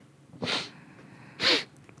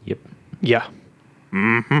Yeah.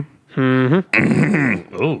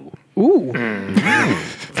 Ooh. Ooh.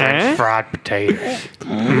 French fried potatoes.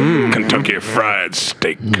 Kentucky Fried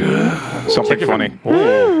Steak. Something funny.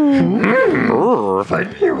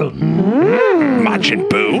 Majin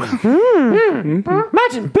Buu.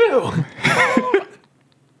 Imagine Boo.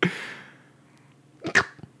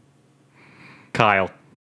 Kyle.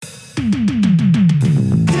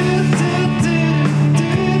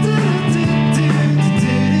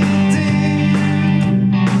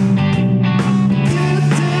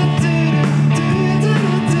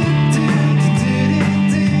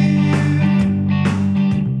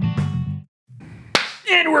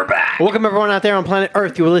 And we're back. Welcome everyone out there on planet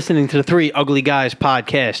Earth. You are listening to the Three Ugly Guys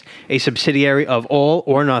podcast, a subsidiary of All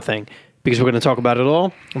or Nothing, because we're going to talk about it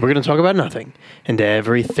all, and we're going to talk about nothing, and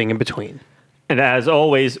everything in between. And as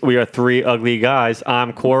always, we are three ugly guys.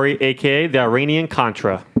 I'm Corey, a.k.a. the Iranian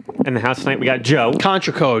Contra. In the house tonight, we got Joe.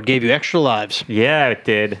 Contra Code gave you extra lives. Yeah, it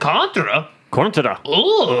did. Contra? Contra.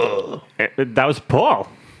 Ugh. That was Paul.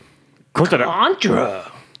 Contra.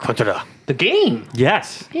 Contra. Contra. The game.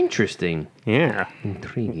 Yes. Interesting. Yeah.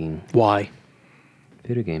 Intriguing. Why?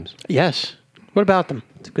 Video games. Yes. What about them?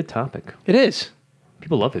 It's a good topic. It is.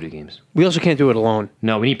 People love video games. We also can't do it alone.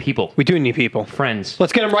 No, we need people. We do need people. Friends.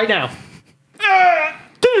 Let's get them right now.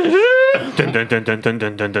 Dun, dun, dun, dun, dun,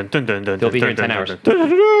 dun, dun, dun, dun, dun, They'll be here in dun, 10 dun, hours. dun, dun, dun,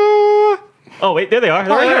 dun. Oh, wait, there they are.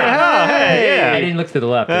 They're yeah. right here. Oh, hey, I yeah. didn't look to the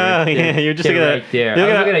left. Yeah, you're just They're looking at right there. you're I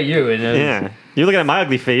was looking looking at you. And Yeah. You're looking at my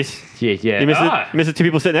ugly face. Yeah. You missed the two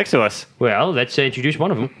people sitting next to us. Well, let's introduce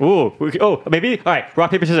one of them. Ooh. Oh, maybe? All right.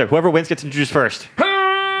 Rock, paper, scissors. Whoever wins gets introduced first.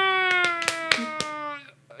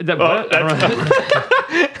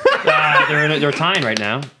 They're tying right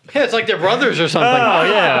now. Yeah, it's like they're brothers or something. Oh,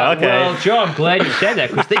 yeah. Okay. Well, Joe, I'm glad you said that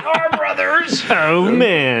because they are brothers. Oh,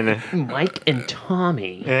 man. Mike and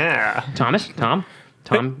Tommy. Yeah. Thomas? Tom?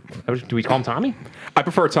 Do we call him Tommy? I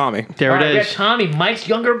prefer Tommy. There All right, it we got is. Tommy, Mike's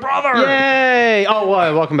younger brother. Yay! Oh,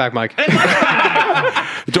 welcome back, Mike.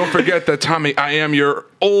 Don't forget that, Tommy, I am your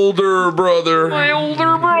older brother. My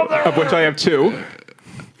older brother. Of which I have two.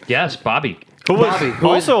 Yes, Bobby. Who was Who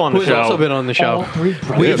also on the who's show. also been on the show. All three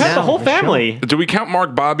brothers. We've had the whole family. Do we count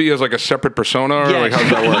Mark Bobby as like a separate persona? Or Yes. like,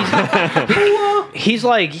 how does that work? He's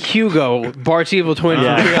like Hugo, Bart's evil twin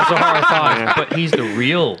Yeah. from Treehouse of Horror 5. But he's the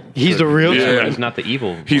real. He's the real Yeah. twin. He's not the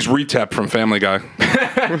evil. He's Retep from Family Guy.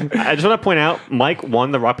 I just want to point out, Mike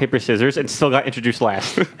won the rock, paper, scissors and still got introduced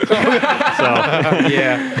last. So,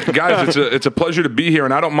 Yeah. Guys, it's a pleasure to be here,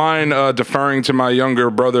 and I don't mind deferring to my younger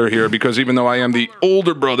brother here because even though I am the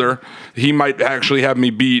older brother, he might actually have me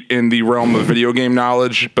beat in the realm of video game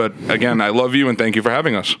knowledge. But again, I love you and thank you for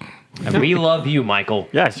having us. And we love you, Michael.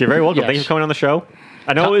 yes, you're very welcome. Yes. Thank you for coming on the show.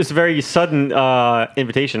 I know it was a very sudden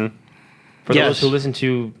invitation. For Yes. those who listened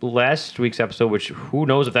to last week's episode, which who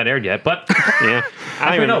knows if that aired yet, but Yeah.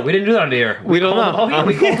 I don't know. We didn't do that on the air. We don't called know. Them,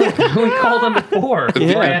 we called them before.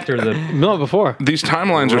 Before after the. No, before. These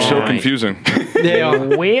timelines are so Right. confusing. They are.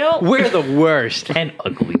 Well, We're the worst. and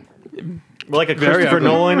ugly. We're like a Very Christopher ugly.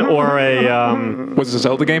 Nolan or a Was it a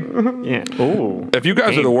Zelda game? yeah. Ooh. If you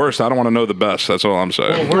guys are the worst, I don't want to know the best. That's all I'm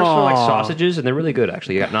saying. Worst are like Aw. sausages, and they're really good,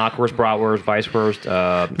 actually. You got knockwurst, bratwurst,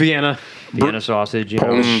 weisswurst, Vienna. Vienna sausage, you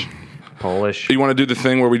know, Polish. You want to do the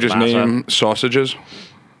thing where we just Masa. name sausages?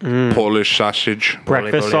 Polish sausage.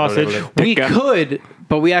 Breakfast sausage. We could,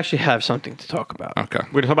 but we actually have something to talk about. Okay.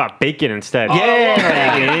 We're talking about bacon instead.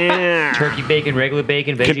 Yeah. Turkey bacon, regular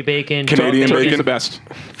bacon, veggie bacon. Canadian Turkey's bacon. the best.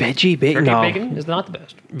 Veggie bacon. Turkey No. bacon is not the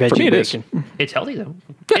best. Veggie For me, it is. bacon. It's healthy, though.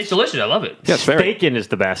 It's delicious. I love it. Yes, very. Bacon is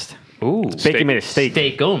the best. Ooh. Bacon made a steak.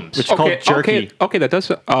 Steakums. Which is called jerky. Okay, that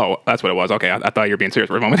does. Oh, that's what it was. Okay, I thought you were being serious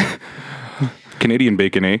for a moment. Canadian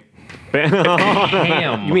bacon, eh?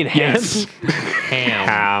 Ham. You mean ham?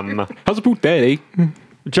 ham? How's the boot day?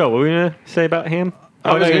 Joe, what were we going to say about ham?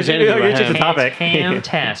 I was gonna say anything about You're just ham. the topic.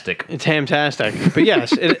 Ham-tastic. It's hamtastic. But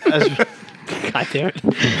yes, God damn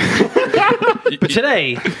it. But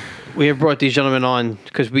today, we have brought these gentlemen on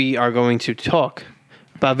because we are going to talk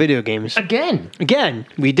about video games. Again. Again,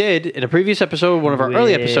 we did in a previous episode, one of our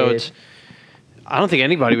early With- episodes. I don't think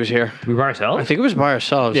anybody was here. We by ourselves? I think it was by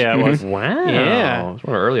ourselves. Yeah, it was. Wow. Yeah. It's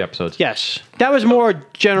one of our early episodes. Yes. That was more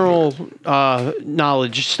general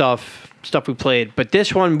knowledge stuff we played. But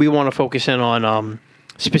this one, we want to focus in on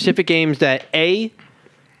specific games that A,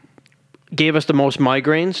 gave us the most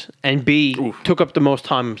migraines, and B, took up the most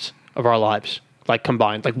times of our lives, like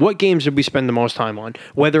combined. Like, what games did we spend the most time on?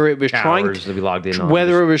 Whether it was Hours that we logged in on.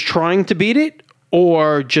 whether it was trying to beat it,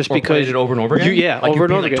 or just Or because played it over and over again? Yeah, Like over you and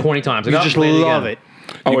beat over like again. 20 times. You Like, just I'll play it love again. it.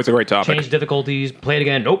 Oh, it's a great topic. Change difficulties. Play it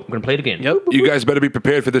again. Nope. I'm gonna play it again. Yep. You guys better be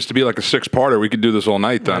prepared for this to be like a 6-parter. We could do this all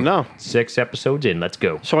night then. No. 6 episodes in. Let's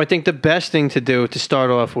go. So I think the best thing to do to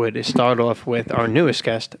start off with is start off with our newest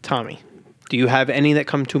guest, Tommy. Do you have any that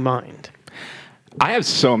come to mind? I have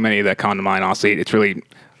so many that come to mind. Honestly, it's really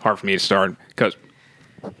hard for me to start because,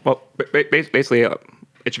 well, basically,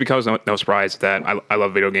 it's because no surprise that I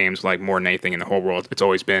love video games like more than anything in the whole world. It's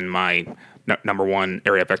always been my number one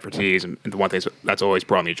area of expertise, and the one thing that's always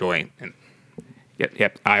brought me joy. And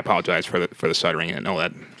yep, I apologize for the stuttering and all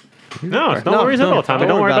that. No, it's no worries at all, Tommy.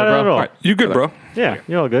 Don't worry about it at all. You good, bro? Yeah,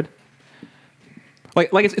 you're all good.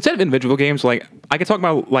 Like instead of individual games, like I can talk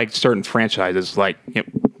about like certain franchises, like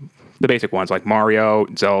the basic ones like Mario,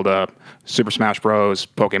 Zelda, Super Smash Bros,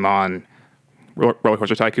 Pokemon, Roller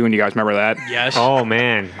Coaster Tycoon. You guys remember that? Yes. Oh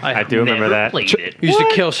man, I do remember Never that. played it. Used to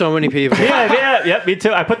kill so many people. Yeah, me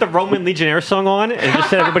too. I put the Roman Legionnaire song on and just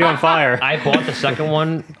set everybody on fire. I bought the second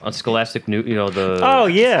one on Scholastic New. The Oh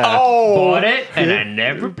yeah. bought it and I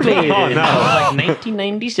never played it. Oh, no. It was like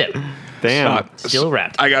 1997. Damn. Still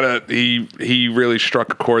wrapped. I gotta. He really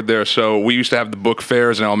struck a chord there. So we used to have the book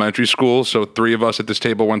fairs in elementary school. So 3 of us at this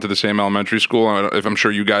table went to the same elementary school. If I'm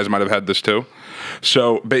sure you guys might have had this too.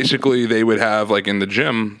 So basically, they would have like in the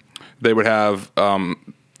gym, they would have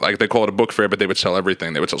like they call it a book fair, but they would sell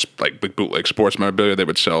everything. They would sell like big bootleg sports memorabilia. They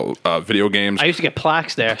would sell video games. I used to get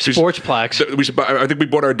plaques there, sports plaques. I think we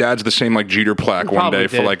bought our dads the same like Jeter plaque one Probably day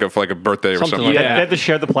for did. like a birthday or Something something. like They that. had to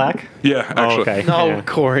share the plaque. Yeah, actually. Oh, okay. No, Yeah.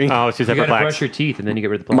 Corey. Oh, it's two You separate gotta plaques. brush your teeth and then you get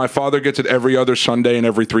rid of the plaque. My father gets it every other Sunday and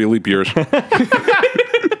every 3 leap years.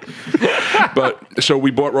 But so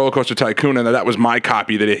we bought Roller Coaster Tycoon, and that was my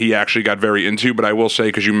copy that he actually got very into. But I will say,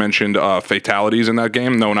 because you mentioned fatalities in that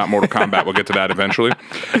game, no, not Mortal Kombat. We'll get to that eventually.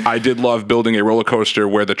 I did love building a roller coaster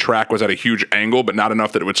where the track was at a huge angle, but not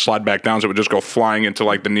enough that it would slide back down, so it would just go flying into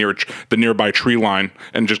like the nearby tree line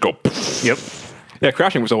and just go. Yep. Yeah,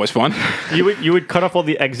 crashing was always fun. You would cut off all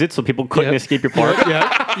the exits so people couldn't Yep. escape your park.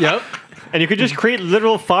 Yep. And you could just create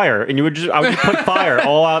literal fire, and I would just put fire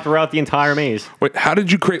all out throughout the entire maze. Wait, how did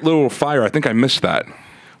you create little fire? I think I missed that.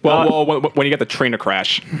 Well, when you get the train to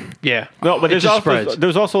crash. Yeah. No, but It just spreads.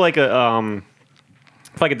 there's also like a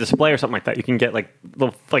like a display or something like that. You can get like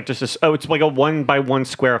little like just it's like a 1x1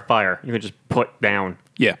 square of fire. You can just put down.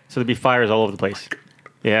 Yeah. So there'd be fires all over the place.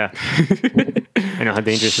 Yeah. I know how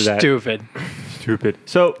dangerous is that. Stupid. Stupid.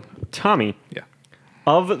 So Tommy, Yeah.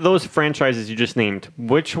 of those franchises you just named,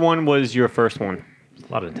 which one was your first one?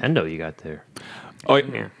 A lot of Nintendo you got there. Oh,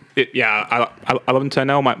 Yeah. I love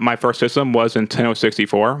Nintendo. My first system was Nintendo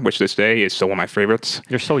 64, which this day is still one of my favorites.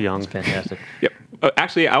 You're so young. Fantastic. Yep.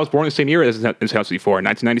 Actually, I was born the same year as Nintendo 64,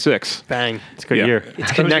 1996. Bang. It's a good Yeah. year. It's I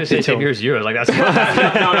was gonna connected say to 10 him. years you. Like that's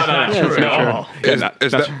not true at all.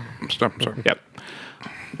 Is that? I'm sorry. Yep.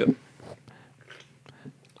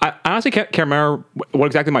 I honestly can't remember what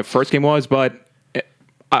exactly my first game was, but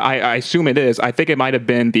I assume it is. I think it might have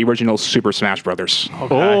been the original Super Smash Brothers.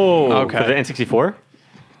 Oh, Okay. For the N64?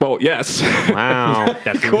 Well, yes. Wow.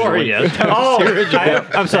 That's the original,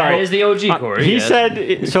 yes. I'm sorry. That is the OG, Corey. He yes.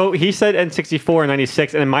 he said N64 in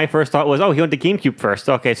 96, and then my first thought was, oh, he went to GameCube first.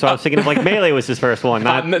 Okay, so I was thinking of like Melee was his first one.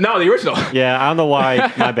 Not, No, the original. yeah, I don't know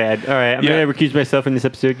why. My bad. All right, I'm Yeah. going to recuse myself in this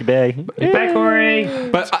episode. Goodbye. Back, Corey.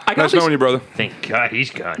 But I can Nice honestly, knowing you, brother. Thank God he's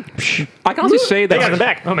gone. I can honestly say that. They got him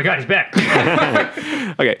back. Oh my God, he's back.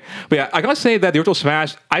 Okay, but yeah, I gotta say that the original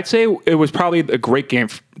Smash, I'd say it was probably a great game,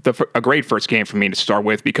 a great first game for me to start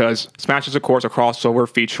with because Smash is, of course, a crossover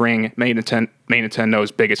featuring many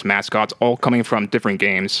Nintendo's biggest mascots, all coming from different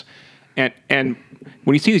games, and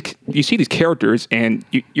when you see these characters, and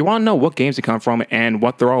you want to know what games they come from and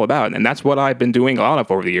what they're all about, and that's what I've been doing a lot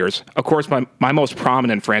of over the years. Of course, my most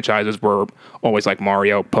prominent franchises were always like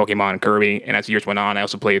Mario, Pokemon, and Kirby, and as the years went on, I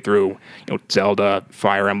also played through Zelda,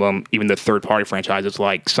 Fire Emblem, even the third-party franchises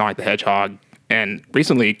like Sonic the Hedgehog, and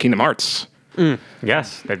recently Kingdom Hearts.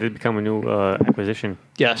 Yes, that did become a new acquisition.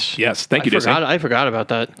 Yes. Yes, thank you, Disney. I forgot about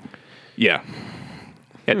that. Yeah.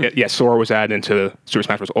 Yeah, Sora was added into Super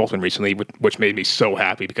Smash Bros. Ultimate recently, which made me so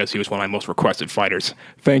happy because he was one of my most requested fighters.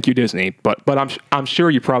 Thank you, Disney. But I'm sure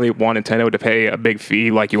you probably want Nintendo to pay a big fee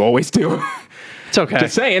like you always do. It's okay.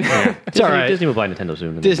 Just saying. It's all right. Disney will buy Nintendo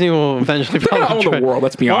soon. Disney will eventually They probably own the try. world,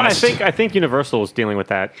 let's be Well, honest. I think Universal is dealing with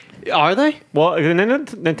that. Are they? Well, the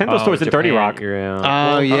Nintendo stores at Dirty Rock.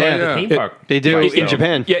 Oh, yeah. The theme park. They do rights, in though.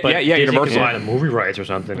 Japan. Yeah, But yeah, Disney Universal. could buy the movie rights or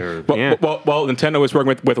something. Or Yeah. Well, Nintendo is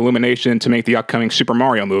working with Illumination to make the upcoming Super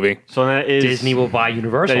Mario movie. So that is Disney will buy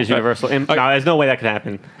Universal. That is Universal. And, no, there's no way that could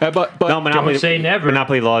happen. But No, Monopoly. Don't say never.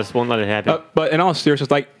 Monopoly laws won't let it happen. but in all seriousness,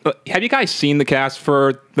 have you guys seen the cast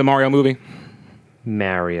for the Mario movie?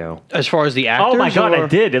 Mario. As far as the actors? Oh my god, or? I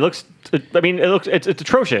did. It looks. It's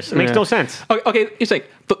atrocious. It makes Yeah. no sense. Okay, it's like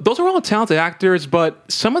those are all talented actors, but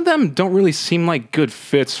some of them don't really seem like good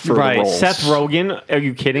fits for Right. the roles. Seth Rogen, are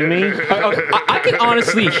you kidding me? I can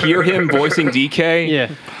honestly hear him voicing DK. Yeah.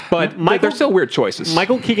 but Michael- they're still weird choices.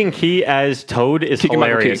 Michael Keegan Key as Toad is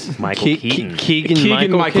Keegan-Michael hilarious. Key. Michael Keaton. Keegan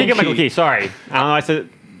Keegan-Michael Michael Key. Keegan Michael Key. Sorry, I don't know. I said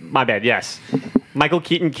my bad. Yes, Michael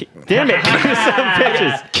Keaton. Damn it, son of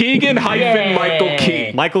bitches. Keegan hyphen Michael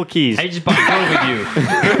Key. Michael Keys. I just bought with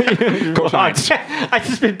you. Coach Hines. I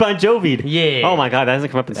just been Bon Jovi. Yeah. Oh my god, that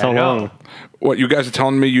hasn't come up in so I know. long. What, you guys are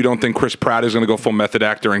telling me you don't think Chris Pratt is going to go full method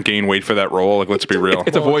actor and gain weight for that role? Like, let's be real.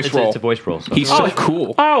 It's a voice role. It's a voice role. So. He's so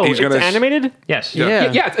cool. Oh, He's it's gonna- animated? yes.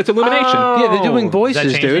 Yeah. Yeah, it's Illumination. Yeah, they're doing Does that voices,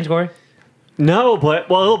 change dude. things, Corey? No, but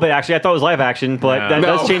a little bit actually. I thought it was live action, but that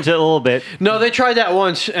No. does change it a little bit. No, they tried that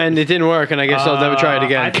once and it didn't work, and I guess they'll never try it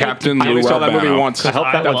again. I think- Captain I only Lou saw that movie Albano. once. I hope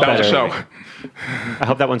that I one's love That was a better. show. I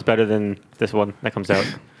hope that one's better than this one that comes out.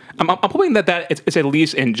 I'm hoping that it's at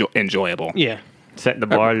least enjoyable. Yeah. Setting the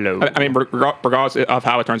bar low. I mean, regardless of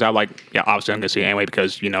how it turns out, like, yeah, obviously I'm going to see it anyway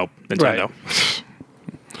because, Nintendo. Right.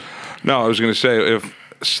 No, I was going to say,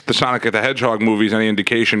 if the Sonic the Hedgehog movie's any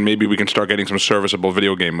indication, maybe we can start getting some serviceable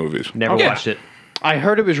video game movies. Never Yeah. watched it. I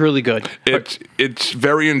heard it was really good. It's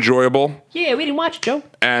very enjoyable. Yeah, we didn't watch it, Joe.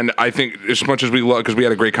 And I think as much as we love, because we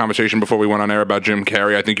had a great conversation before we went on air about Jim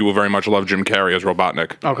Carrey, I think you will very much love Jim Carrey as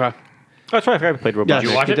Robotnik. Okay. That's right. I forgot we played Robot.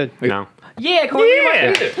 Yes, you watch you it? did. No. Yeah, Corey, we didn't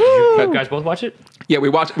watch it either. You guys both watch it? Yeah, we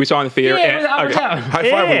saw it in the theater. Yeah, it and- was Albert okay. Town. High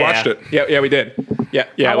five, we Yeah. watched it. Yeah, we did.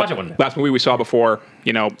 Yeah. I'll watch it one day. Last movie we saw before,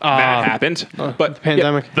 that happened. But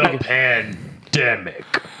Pandemic. The Pandemic.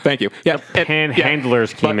 Thank you. Yeah. and-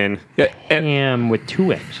 Handlers came in. Yeah, and Am with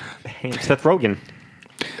two M's. Seth Rogen.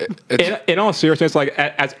 in all seriousness, like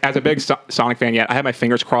as a big Sonic fan, I had my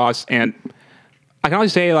fingers crossed, and I can only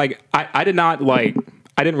say like I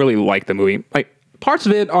didn't really like the movie. Like parts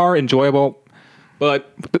of it are enjoyable,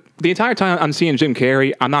 but the entire time I'm seeing Jim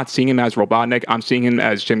Carrey, I'm not seeing him as Robotnik. I'm seeing him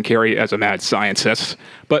as Jim Carrey as a mad scientist.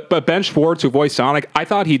 But Ben Schwartz, who voiced Sonic, I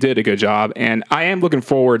thought he did a good job, and I am looking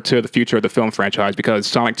forward to the future of the film franchise because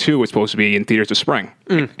Sonic 2 is supposed to be in theaters this spring,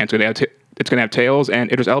 and it's going to have Tails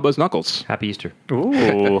and Idris Elba's Knuckles. Happy Easter.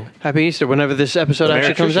 Ooh. Happy Easter whenever this episode Merry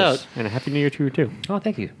actually comes Christmas. out. And a Happy New Year to you, too. Oh,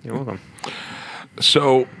 thank you. You're welcome.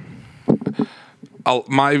 So,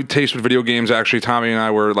 my taste with video games, actually, Tommy and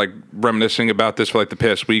I were like reminiscing about this for like the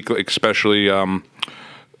past week, like, especially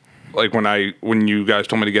like when you guys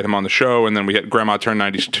told me to get him on the show, and then we had Grandma turned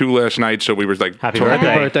 92 last night, so we were like, Happy talking-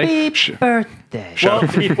 birthday. Birthday. Well,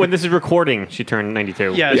 when this is recording, she turned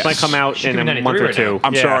 92. Yes. This might come out She's in a gonna be month 93 or right two.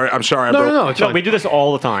 I'm Yeah. sorry. I No, broke- no, it's No, fine. we do this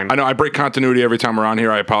all the time. I know I break continuity every time we're on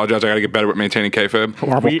here. I apologize. I got to get better with maintaining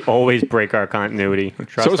kayfabe. We always break our continuity.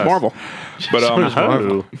 Trust So is us. Marvel. But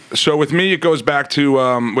Oh. so with me, it goes back to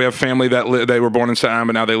we have family that they were born in Staten Island,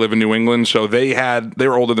 but now they live in New England. So they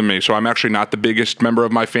were older than me. So I'm actually not the biggest member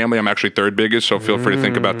of my family. I'm actually third biggest. So feel free to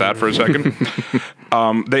think about that for a second.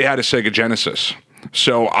 They had a Sega Genesis.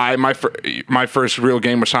 So my first real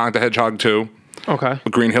game was Sonic the Hedgehog 2. Okay.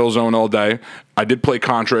 Green Hill Zone all day. I did play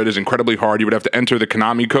Contra. It is incredibly hard. You would have to enter the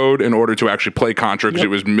Konami code in order to actually play Contra because it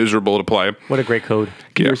was miserable to play. What a great code.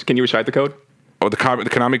 Can you recite the code? Oh, the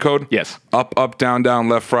Konami code? Yes. Up, down,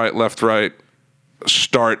 left, right,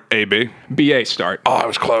 start, AB. BA start. Oh, I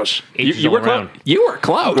was close. You were close. You were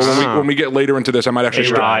close. When we get later into this, I might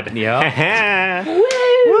actually Rod. Yeah.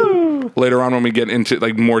 later on when we get into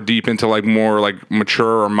like more deep into like more like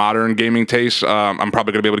mature or modern gaming tastes. I'm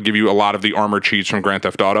probably gonna be able to give you a lot of the armor cheats from Grand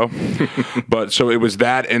Theft Auto. But so it was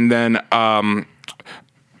that, and then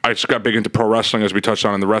I just got big into pro wrestling, as we touched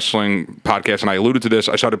on in the wrestling podcast, and I alluded to this.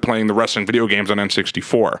 I started playing the wrestling video games on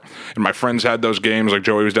N64, and my friends had those games. Like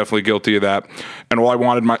Joey was definitely guilty of that. And all I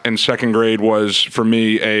wanted in second grade was for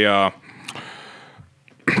me a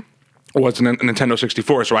Nintendo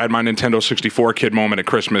 64. So I had my Nintendo 64 kid moment at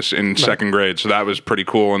Christmas in second grade. So that was pretty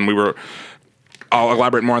cool, and we were. I'll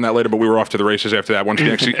elaborate more on that later, but we were off to the races after that. Once the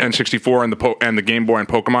N64 and the Game Boy and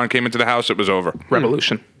Pokemon came into the house, it was over.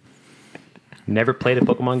 Revolution. Never played a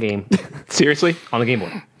Pokemon game Seriously? on the Game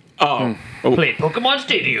Boy. Oh. Played Pokemon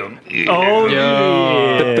Stadium. Oh,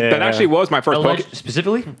 yeah. That actually was my first Pokemon.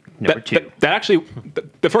 Specifically, number two. That actually,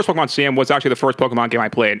 the first Pokemon Stadium was actually the first Pokemon game I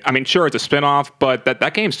played. I mean, sure, it's a spin-off, but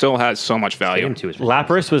that game still has so much value. Stadium 2 is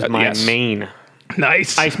Lapras was my yes. main.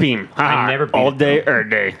 Nice. Ice Beam. I never beat all it. day, every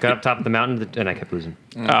day. Got up top of the mountain and I kept losing.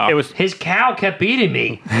 It was His cow kept beating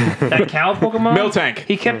me. That cow Pokemon. Miltank.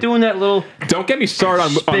 He kept doing that little Don't get me started on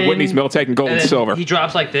spin, Whitney's Miltank and Gold and then Silver. He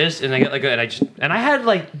drops like this, and I get like, and I had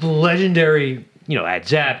like legendary. I had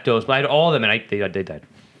Zapdos, but I had all of them, and they died.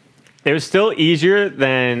 It was still easier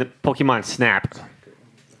than Pokemon Snap.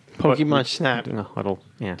 Pokemon Snap. In a huddle.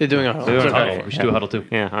 Yeah. They're doing a We're doing a huddle. huddle. We should do a huddle too.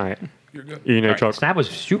 Yeah. All right. You're good. You know, Chuck. Snap was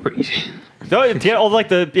super easy. No, you had all like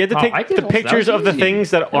the you had to Oh, take I did the also- that pictures was of the easy.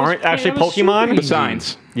 things that aren't actually that was super Pokemon. The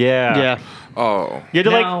signs. Yeah. Yeah. Oh. You had to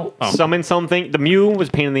Now- like summon something. The Mew was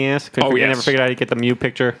a pain in the ass. I yes. never figured out how to get the Mew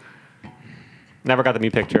picture. Never got the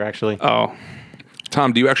Mew picture actually. Oh.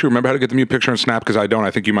 Tom, do you actually remember how to get the Mew picture in Snap? Because I don't.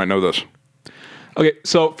 I think you might know this. Okay,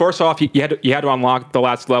 so first off, you had to unlock the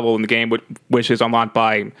last level in the game, which is unlocked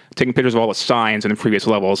by taking pictures of all the signs in the previous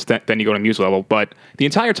levels. Then you go to Mew's level. But the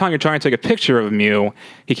entire time you're trying to take a picture of Mew,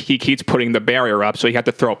 he keeps putting the barrier up, so you have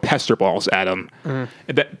to throw pester balls at him. And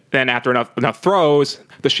then after enough throws,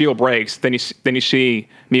 the shield breaks. Then you see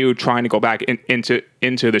Mew trying to go back into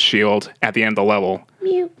the shield at the end of the level.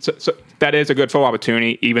 Mew. So that is a good photo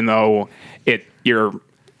opportunity, even though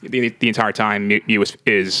the entire time Mew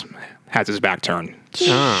has his back turned.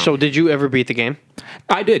 So did you ever beat the game?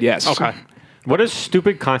 I did, yes. Okay. What a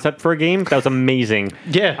stupid concept for a game. That was amazing.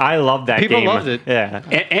 Yeah. I love that People game. loved it. Yeah.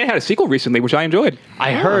 And it had a sequel recently, which I enjoyed.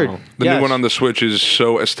 I heard. The new one on the Switch is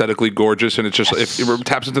so aesthetically gorgeous, and it's just if it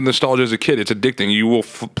taps into nostalgia as a kid, it's addicting. You will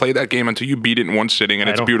play that game until you beat it in one sitting, and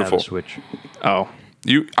I it's don't beautiful. Have a Switch. Oh.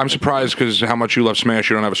 I'm surprised because how much you love Smash.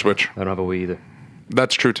 You don't have a Switch. I don't have a Wii either.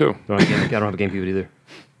 That's true too. I don't have a GameCube either.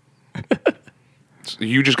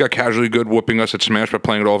 You just got casually good whooping us at Smash by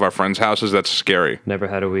playing at all of our friends' houses. That's scary. Never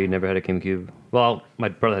had a Wii. Never had a GameCube. Well, my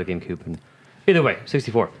brother had a GameCube. And either way,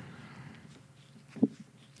 64.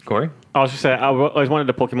 Corey? I was just saying, I always wanted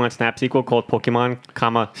a Pokemon Snap sequel called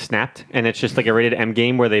Pokemon, Snapped, and it's just like a rated M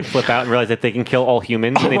game where they flip out and realize that they can kill all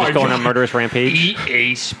humans, and they just go on a murderous rampage.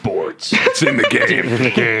 EA Sports. It's in the game. In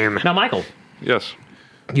the game. Now, Michael, Yes.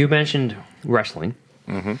 you mentioned wrestling.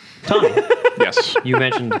 Tommy, Yes. you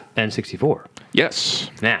mentioned N64. Yes.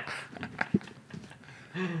 Now,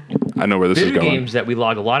 I know where this is video going. games that we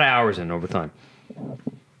log a lot of hours in over time.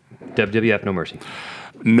 WWF No Mercy.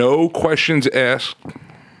 No questions asked.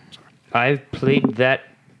 I've played that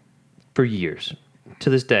for years. To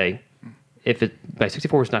this day, if it by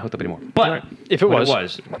 64 was not hooked up anymore. But If it when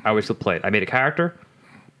was. I would still play it. I made a character.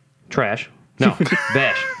 Trash. No,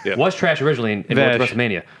 Vash. Yeah. Was trash originally in Vash.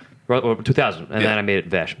 WrestleMania, 2000, and then I made it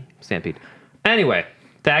Vash Stampede. Anyway,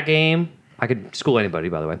 that game I could school anybody,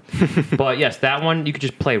 by the way. But yes, that one you could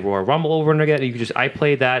just play Royal Rumble over and again. You could just I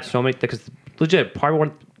played that so many because legit probably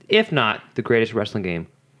one, if not the greatest wrestling game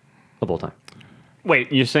of all time.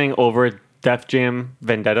 Wait, you're saying over Def Jam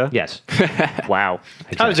Vendetta? Yes. Wow.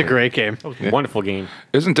 That was a great game. Wonderful game.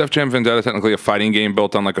 Isn't Def Jam Vendetta technically a fighting game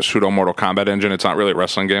built on like a pseudo Mortal Kombat engine? It's not really a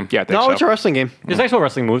wrestling game. Yeah, I think No, so. it's a wrestling game. There's actual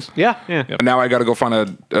wrestling moves. Yeah. Yeah. And now I got to go find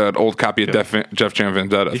an old copy of Def Jam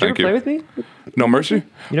Vendetta. Did you ever Thank you. play with me? No Mercy? You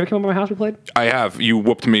never came over to my house and played? I have. You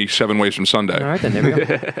whooped me 7 ways from Sunday. All right, then. There we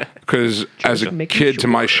go. Because as a making kid, to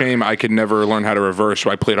my sure. shame, I could never learn how to reverse.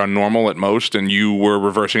 So I played on normal at most, and you were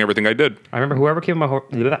reversing everything I did. I remember whoever came to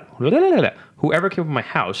my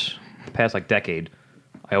house the past like decade,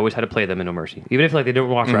 I always had to play them in No Mercy. Even if like they didn't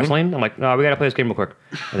watch wrestling, I'm like, no, we gotta play this game real quick,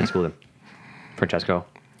 and then school them. Francesco.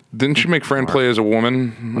 Didn't you make Fran play as a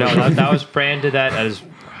woman? No, that was Fran did that as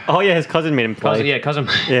Oh yeah, his cousin made him play. cousin.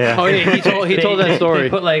 Yeah. Oh yeah, he told that story. They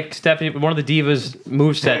put like Stephanie, one of the divas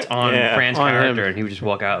movesets on Yeah, Fran's on character, him. and he would just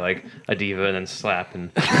walk out like a diva and then slap and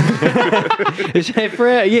He said, hey,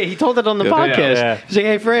 Fran, yeah, he told it on the podcast. yeah. He's like,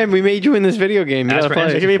 hey, Fran, we made you in this video game. You As gotta for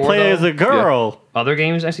play. He made me play though, as a girl. other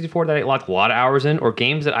games in N64 that I locked a lot of hours in, or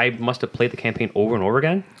games that I must have played the campaign over and over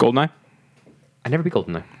again. Goldeneye? I never beat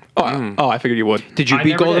GoldenEye. Oh, I figured you would. Did you I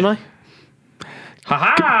beat never did. GoldenEye?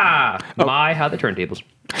 Ha ha! How the turntables.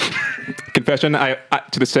 Confession, I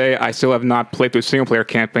to this day, I still have not played through a single player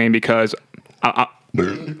campaign because I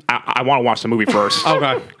want to watch the movie first.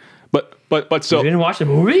 Okay. But so You didn't watch the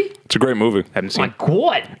movie? It's a great movie. haven't My seen.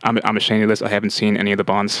 God! I'm ashamed of this. I haven't seen any of the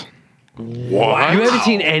Bonds. What? You haven't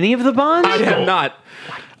seen any of the Bonds? I have not.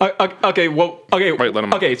 Okay. Well. Okay. Wait, let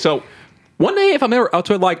him- Okay. So one day, if I'm ever out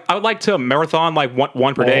to it, I would like to marathon like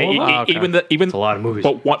one per day. okay. Even It's a lot of movies.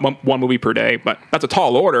 But one movie per day. But that's a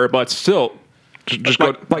tall order. But still, Just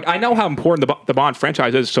go. like I know how important the Bond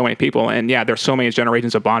franchise is to so many people, and yeah, there's so many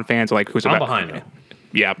generations of Bond fans. Like who's the I'm best? behind though.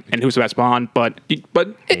 Yeah, and who's the best Bond? But you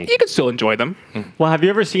can still enjoy them. Well, have you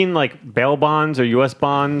ever seen like bail bonds or U.S.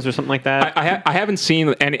 bonds or something like that? I haven't seen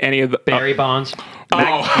any of the Barry Bonds.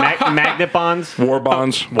 Magnet bonds, War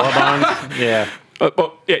bonds. war bonds. Yeah.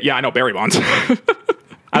 yeah, I know Barry Bonds.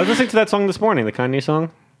 I was listening to that song this morning, the Kanye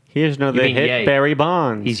song. Here's another mean hit, Ye. Barry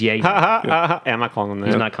Bonds. He's Ye. Ha ha ha ha. Yeah, I'm not calling him that.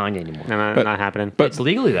 He's not Kanye anymore. No, not happening. It's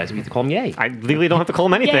legally that. So we have to call him Ye. I legally don't have to call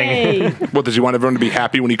him anything. What, does he want everyone to be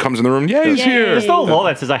happy when he comes in the room? Yeah, he's here. There's no law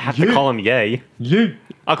that says I have to call him Yay.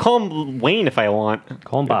 I'll call him Wayne if I want.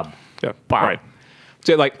 Call him Bob. yeah. All right.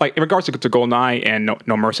 So like in regards to GoldenEye and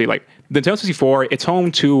No Mercy, like the Nintendo 64, it's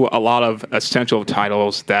home to a lot of essential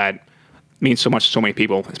titles that mean so much to so many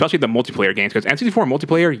people, especially the multiplayer games. Because N64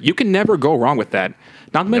 multiplayer, you can never go wrong with that.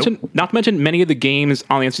 Not to mention many of the games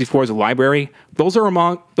on the N64's library. Those are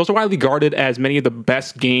widely regarded as many of the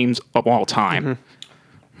best games of all time.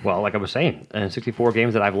 Mm-hmm. Well, like I was saying, 64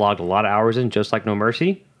 games that I've logged a lot of hours in, just like No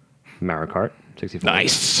Mercy, Mario Kart 64.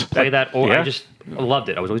 Nice. Play that. Oh, Yeah. I just loved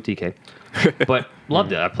it. I was always DK, but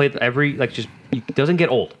loved it. I played it doesn't get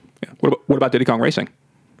old. Yeah. What about Diddy Kong Racing?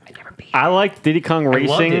 I never beat. I like Diddy Kong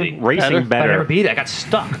love Diddy. Racing But I never better. beat it. I got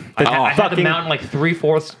stuck. I had the fucking- mountain like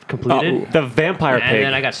 3/4 completed, The vampire and pig.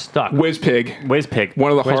 then I got stuck. Whiz Pig. Whiz pig. One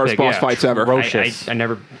of the Whiz hardest Pig, boss yeah. fights ever. Ferocious. I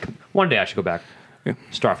never. One day I should go back.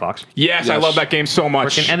 Star Fox. Yes, I Yes. love that game so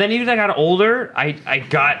much. And then even as I got older, I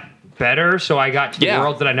got better. So I got to the Yeah.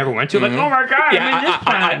 world that I never went to. Like, oh my god, I'm in this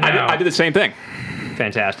planet now. I did the same thing.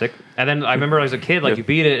 Fantastic. And then I remember as a kid, like you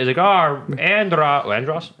beat it, it's like, oh,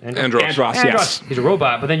 Andros. Andros. Yes. He's a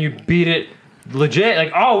robot, but then you beat it legit.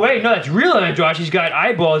 Like, oh wait, no, that's real Andros. He's got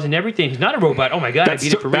eyeballs and everything. He's not a robot. Oh my god, I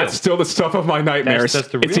beat it for real. That's still the stuff of my nightmares. That's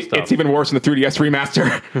the real stuff. It's even worse in the 3DS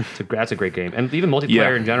remaster. That's a great game. And even multiplayer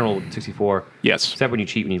Yeah. in general, 64. Yes. Except when you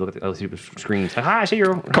cheat when you look at the other people's screens. Like, hi, I see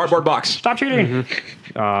your Cardboard box. Stop cheating.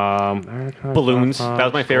 Balloons. That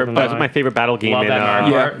was my favorite. That was my favorite battle game Love in that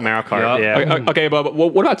Mario Kart. Mario Kart. Yup. Yeah. Okay, but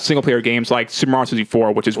what about single player games like Super Mario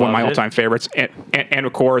 64, which is one of my Loved it. all time favorites, and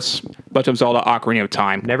of course, Legend of Zelda Ocarina of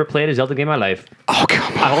Time. Never played a Zelda game in my life. Oh,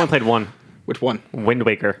 come I've on. only played one. Which one? Wind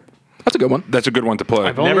Waker. That's a good one. That's a good one to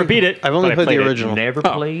play. Never beat it. I've only but I played the it. original. Never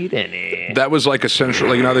played any. That was like essential.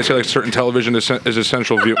 Like, you know how they say like certain television is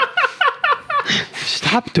essential view.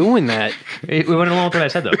 Stop doing that. We went along with what I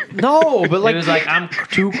said though. No, but It was like, I'm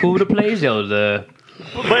too cool to play Zelda.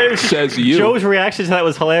 But it was Says you. Joe's reaction to that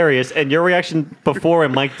was hilarious, and your reaction before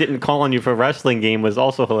when Mike didn't call on you for a wrestling game was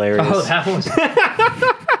also hilarious. Oh, that was.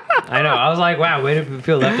 I know. I was like, wow, way to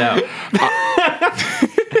feel left out.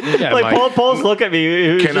 yeah, like Mike. Paul's look at me,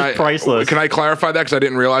 it was just priceless. Can I clarify that because I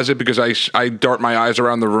didn't realize it because I dart my eyes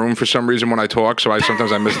around the room for some reason when I talk, so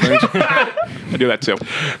sometimes I miss things. I do that too.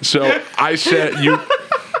 So I said you.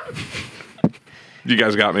 You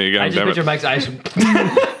guys got me again. I just damn it. picture Mike's eyes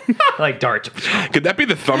like darts. Could that be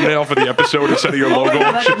the thumbnail for the episode instead of your logo?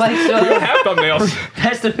 That's Mike's. Have thumbnails.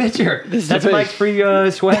 That's the picture. That's the Mike's free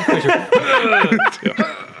sweat picture.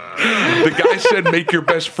 The guy said, "Make your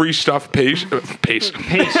best free stuff paste." Pace.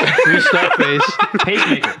 Free stuff face.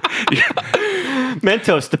 Pacemaker.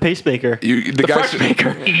 Mentos, the pacemaker. The guy Fresh said,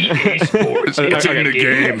 maker. "It's in the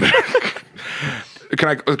game."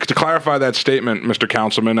 To clarify that statement, Mr.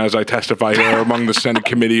 Councilman, as I testify here among the Senate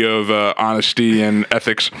Committee of Honesty and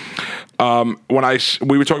Ethics,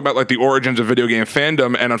 we were talking about like the origins of video game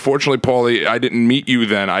fandom, and unfortunately, Paulie, I didn't meet you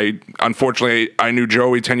then. I knew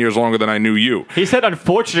Joey 10 years longer than I knew you. He said,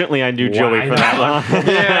 unfortunately, I knew Joey I for that long.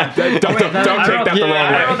 Yeah. Don't take that the wrong I don't know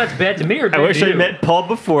way. if that's bad to me or bad I wish to I you. met Paul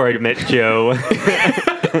before I met Joe.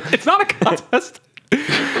 It's not a contest.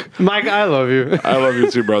 Mike, I love you. I love you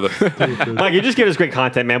too, brother. Mike, you just give us great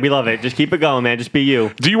content, man. We love it. Just keep it going, man. Just be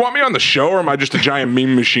you. Do you want me on the show, or am I just a giant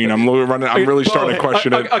meme machine? I'm really starting to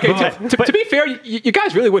question it. Okay, to be fair, you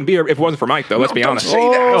guys really wouldn't be here if it wasn't for Mike, though. Let's be honest. Say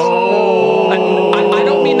that. I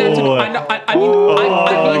don't mean that. I mean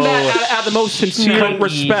that out of the most sincere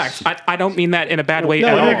respect. I don't mean that in a bad way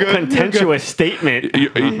at all. you're good. Contentious statement.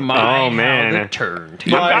 My, Oh, man. how the turned.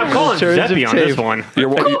 I'm calling Turns of Zeppy on this tape. one. You're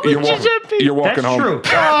walking That's home. true.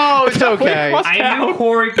 Oh, it's okay. I knew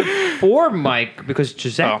Corey before Mike because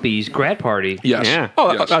Giuseppe's grad party. Yes. Yeah.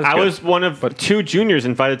 Oh, Yes. that's I good. was one of two juniors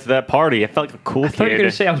invited to that party. I felt like a cool I thought you were kid.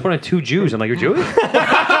 gonna say I was one of two Jews. I'm like, you're Jewish?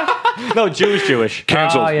 No, Jewish.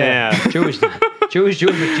 Canceled. Oh, yeah. Jewish with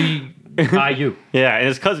G-I-U. Yeah, and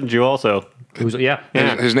his cousin Jew also. Who's, yeah.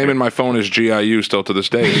 His name in my phone is GIU still to this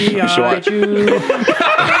day. G-I-Jew.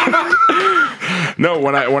 No,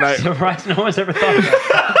 when I Surprised no one's ever thought of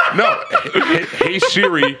that. no, hey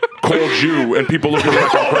Siri, call Jew, and people look at me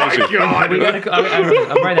like I'm crazy. I'm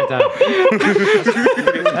writing that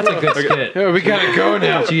down. That's a good skit. Yeah, we gotta go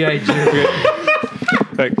now. G-I-Jew.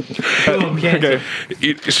 Boom, cancer.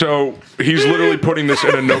 So he's literally putting this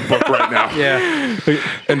in a notebook right now. Yeah.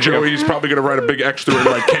 And Joey's probably going to write a big X through it and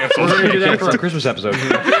write cancel. We're gonna do that for our Christmas episode.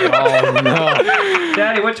 Oh no.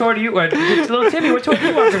 Daddy, what toy do you want? Little Timmy, what toy do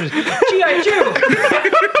you want for Christmas? G.I.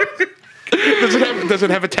 Jew. Does it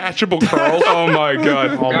have attachable curls? Oh my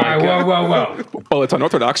god. Oh my god. Whoa. Well, it's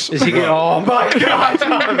unorthodox. Is he getting? Oh my god.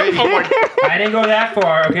 I didn't go that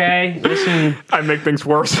far, okay? Listen. I make things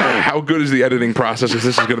worse. How good is the editing process? If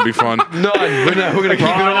this is going to be fun. None. We're gonna keep it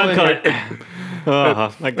all in. Uncut.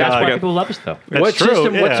 Oh my That's why god. people love us, though. That's What true,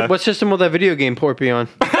 system? yeah. What system will that video game port be on?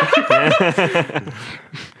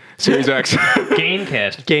 Series X.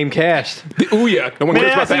 Gamecast. Gamecast. Ooh yeah. No one Man,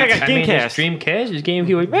 cares about I think I that. got I mean, Gamecast. his Dreamcast, his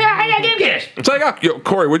GameCube. Yeah, I got Gamecast. It's like, yo,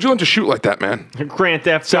 Corey, where'd you learn to shoot like that, man? Grand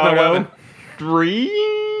Theft 7-Eleven. Auto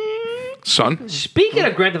 3. Son? Speaking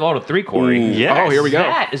of Grand Theft Auto 3, Corey, Yes. Oh, here we go.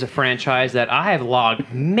 that is a franchise that I have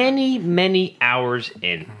logged many, many hours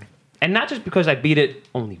in. And not just because I beat it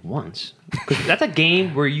only once. Because that's a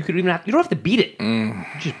game where you don't have to beat it. You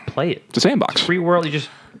just play it. It's a sandbox. Free world, you just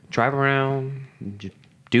drive around, you just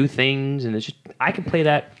do things, and it's just I can play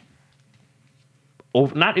that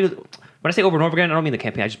over. Not even when I say over and over again, I don't mean the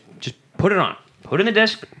campaign. I just put it on, put it in the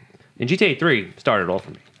disc. And GTA 3 started it all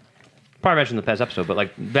for me. Probably mentioned in the past episode, but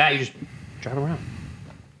like that, you just drive around.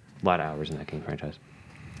 A lot of hours in that game franchise.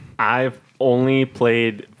 I've only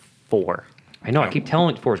played 4. I know. I keep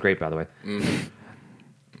telling it 4 is great, by the way.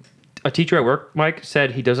 A teacher at work, Mike,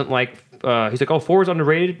 said he doesn't like. He's like, "Oh, 4 is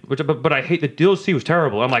underrated," but I hate the DLC was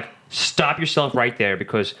terrible. I'm like, stop yourself right there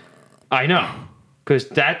because I know because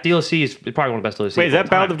that DLC is probably one of the best DLCs. Wait, is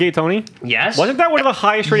that Ballad of Gay Tony? Yes. Wasn't that one of the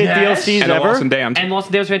highest rated Yes. DLCs And ever? Lost and Damned. And Lost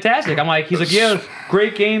and Damned was fantastic. I'm like, he's like, yeah,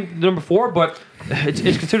 great game, number 4, but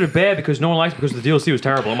it's considered bad because no one likes it because the DLC was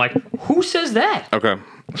terrible. I'm like, who says that? Okay.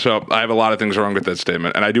 So I have a lot of things wrong with that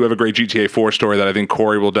statement. And I do have a great GTA 4 story that I think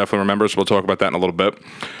Corey will definitely remember, so we'll talk about that in a little bit.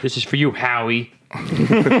 This is for you, Howie.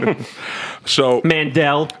 So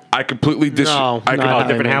Mandel. I completely No, I not Oh, Howie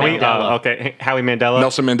different Howie? Mandela. Okay. Howie Mandela.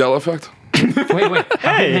 Nelson Mandela effect? Wait,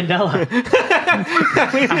 Howie Mandela.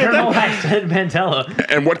 I don't know why I said Mandela.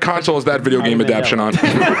 And what console is that video game Mandela. adaptation on?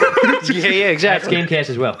 Yeah, That's exactly. Gamecast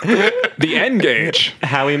as well. The N-Gage.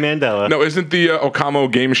 Howie Mandela. No, isn't the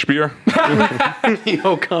Okamo Game Spear?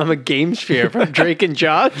 Okama Game Sphere from Drake and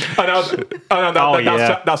Josh. That's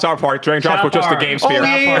South Park. Drake and Josh South were just the Park. Game Spear. Oh,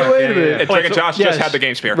 yeah, wait a minute. And Drake and Josh Yes. just had the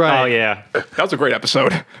Game Spear. Right. Oh, yeah. That was a great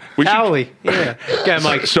episode. We should- Howie. Yeah. Okay,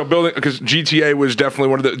 Mike. So building, because GTA was definitely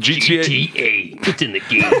one of the GTA, GTA. It's in the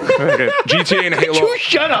game. GTA and Halo.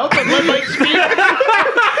 Shut up and let Mike speak.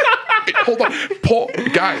 Hold on, Paul.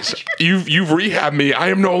 Guys, you've rehabbed me. I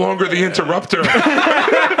am no longer the interrupter.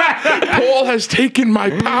 Paul has taken my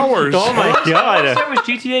powers. Oh, my I God. said it was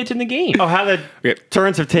GTA. It's in the game. Oh, how the Okay.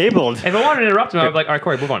 turns have tabled. If I wanted to interrupt him, I'd be like, all right,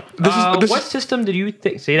 Corey, move on. this What is- system did you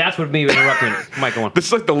think? See, that's what me interrupting. Mike, go on. This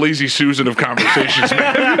is like the lazy Susan of conversations,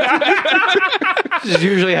 man. This is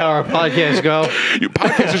usually how our podcasts go. Your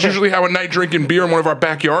podcast is usually how a night drinking beer in one of our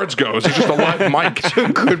backyards goes. It's just a live mic.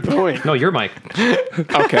 Good point. No, you're Mike.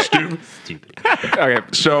 Okay. Stupid. Okay.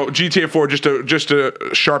 So GTA 4, just to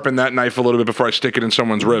sharpen that knife a little bit before I stick it in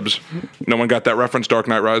someone's ribs. No one got that reference? Dark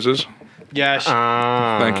Knight Rises. Yes.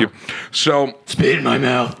 Thank you. So Spit in my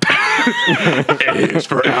mouth. A is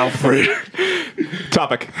for Alfred.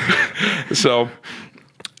 Topic. So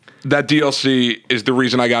that DLC is the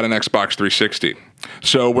reason I got an Xbox 360.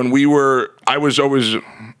 So when I was always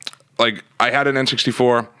like, I had an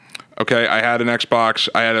N64. Okay, I had an Xbox,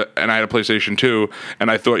 I had a PlayStation 2, and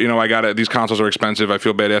I thought, these consoles are expensive. I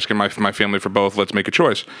feel bad asking my family for both. Let's make a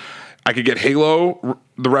choice. I could get Halo,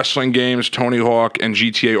 the wrestling games, Tony Hawk, and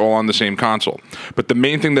GTA all on the same console. But the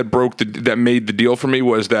main thing that made the deal for me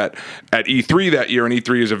was that at E3 that year, and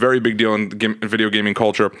E3 is a very big deal in video gaming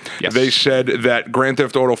culture, Yes. they said that Grand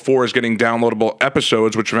Theft Auto 4 is getting downloadable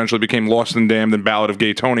episodes, which eventually became Lost and Damned and Ballad of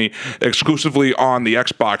Gay Tony, exclusively on the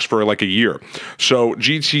Xbox for like a year. So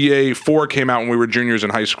GTA 4 came out when we were juniors in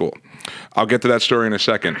high school. I'll get to that story in a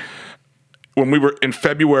second. When we were in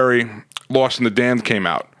February, Lost and the Damned came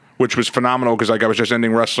out, which was phenomenal because I was just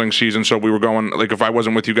ending wrestling season, so we were going, if I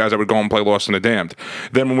wasn't with you guys, I would go and play Lost and the Damned.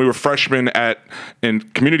 Then when we were freshmen in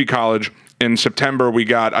community college, in September we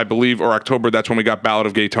got, I believe, or October, that's when we got Ballad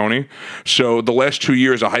of Gay Tony. So the last 2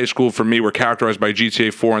 years of high school for me were characterized by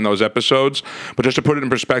GTA 4 in those episodes. But just to put it in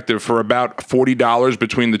perspective, for about $40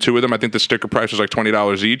 between the two of them, I think the sticker price was like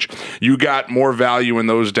 $20 each, you got more value in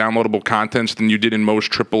those downloadable contents than you did in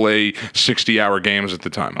most AAA 60-hour games at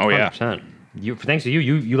the time. Oh, yeah. 100%. Thanks to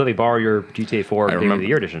you let me borrow your GTA 4 Game of remember. the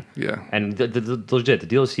Year edition. Yeah. And the legit, the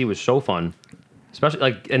DLC was so fun.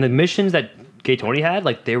 Especially, and the missions that Gay Tony had,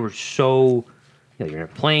 they were so... you're in a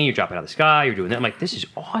plane, you're dropping out of the sky, you're doing that. I'm like, this is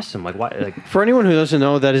awesome. Like, why? For anyone who doesn't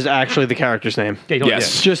know, that is actually the character's name. Gay Tony,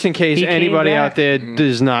 Yes. yeah. Just in case He came anybody back. out there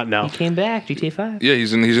does not know. He came back, GTA 5. Yeah,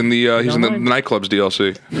 he's in the nightclubs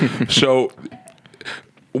DLC. So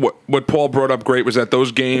what Paul brought up great was that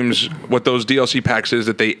those games, what those DLC packs is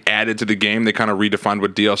that they added to the game, they kind of redefined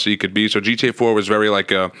what DLC could be. So GTA 4 was very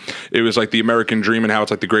it was like the American dream and how it's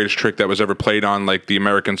like the greatest trick that was ever played on like the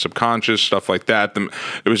American subconscious, stuff like that.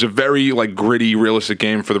 It was a very gritty, realistic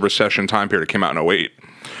game for the recession time period. It came out in 2008.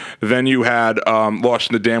 Then you had Lost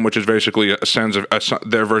in the Dam, which is basically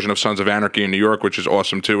their version of Sons of Anarchy in New York, which is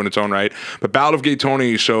awesome too in its own right. But Ballad of Gay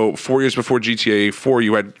Tony, so 4 years before GTA 4,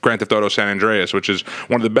 you had Grand Theft Auto San Andreas, which is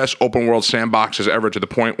one of the best open world sandboxes ever, to the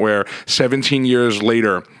point where 17 years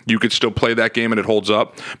later, you could still play that game and it holds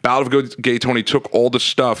up. Ballad of Gay Tony took all the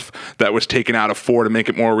stuff that was taken out of 4 to make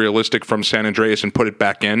it more realistic from San Andreas and put it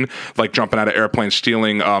back in, like jumping out of airplanes,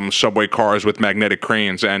 stealing subway cars with magnetic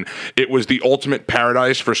cranes. And it was the ultimate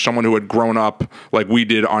paradise for someone who had grown up like we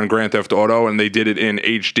did on Grand Theft Auto, and they did it in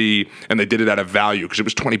HD, and they did it at a value, because it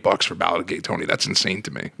was $20 for Ballad of Gay Tony. That's insane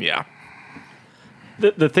to me. Yeah.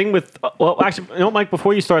 The thing with well, actually, you know, Mike,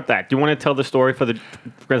 before you start that, do you want to tell the story for the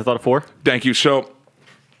Grand Theft Auto 4? Thank you. So,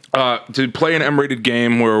 to play an M-rated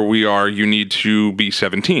game where we are, you need to be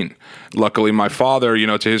 17. Luckily, my father, you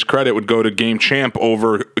know, to his credit, would go to Game Champ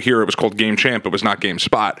over here. It was called Game Champ. It was not Game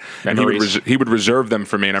Spot. And he would reserve them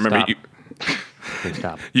for me. And I remember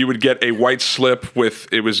you would get a white slip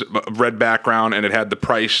with, it was a red background, and it had the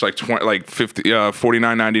price like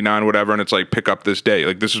 $49.99, whatever, and it's like, pick up this day.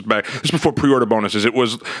 Like, this is before pre-order bonuses. It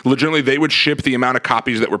was legitimately, they would ship the amount of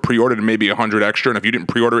copies that were pre-ordered and maybe 100 extra, and if you didn't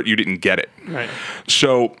pre-order it, you didn't get it. Right.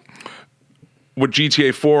 So with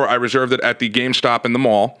GTA 4, I reserved it at the GameStop in the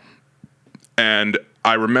mall, and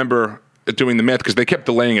I remember doing the math because they kept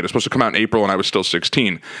delaying it. It was supposed to come out in April, and I was still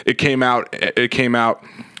 16. It came out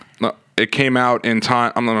in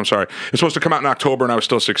time. I'm sorry. It's supposed to come out in October, and I was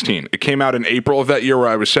still 16. It came out in April of that year, where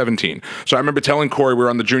I was 17. So I remember telling Corey we were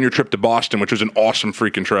on the junior trip to Boston, which was an awesome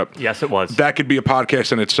freaking trip. Yes, it was. That could be a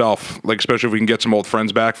podcast in itself, like, especially if we can get some old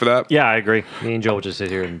friends back for that. Yeah, I agree. Me and Joe will just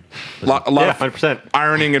sit here and A lot of 100%.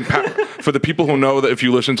 ironing and for the people who know that if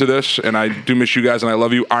you listen to this, and I do miss you guys and I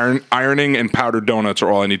love you, ironing and powdered donuts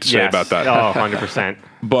are all I need to say about that. Oh, 100%.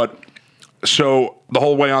 But so the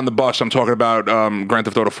whole way on the bus, I'm talking about Grand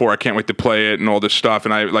Theft Auto 4. I can't wait to play it and all this stuff.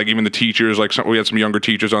 And I like, even the teachers, like we had some younger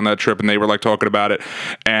teachers on that trip, and they were like talking about it.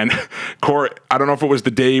 And Corey, I don't know if it was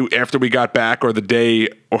the day after we got back or the day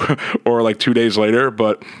or like 2 days later,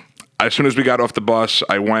 but as soon as we got off the bus,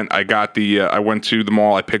 I went to the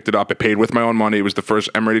mall. I picked it up. I paid with my own money. It was the first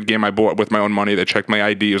M-rated game I bought with my own money. They checked my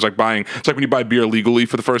ID. It was like it's like when you buy beer legally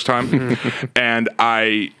for the first time. And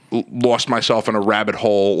I lost myself in a rabbit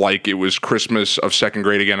hole like it was Christmas of second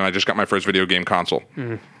grade again, and I just got my first video game console.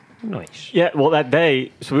 nice. Yeah, well, that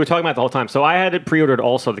day, so we were talking about it the whole time. So I had it pre-ordered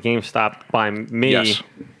also at the GameStop by me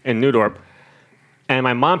in Newdorp. And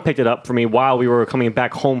my mom picked it up for me while we were coming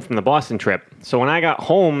back home from the Boston trip. So when I got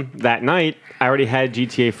home that night, I already had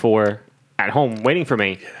GTA 4 at home waiting for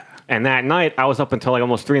me. And that night, I was up until like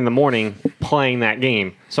almost 3 in the morning playing that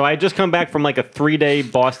game. So I had just come back from like a 3-day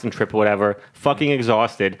Boston trip or whatever, fucking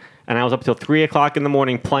exhausted. And I was up till 3 o'clock in the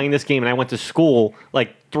morning playing this game. And I went to school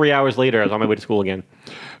like 3 hours later. I was on my way to school again.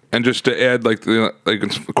 And just to add, like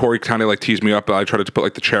Corey kind of like teased me up, but I tried to put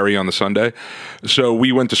like the cherry on the sundae. So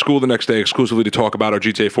we went to school the next day exclusively to talk about our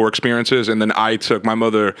GTA 4 experiences. And then I took my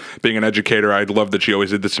mother, being an educator, I loved that she always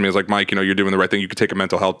did this to me. I was like, Mike, you know, you're doing the right thing. You could take a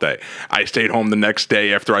mental health day. I stayed home the next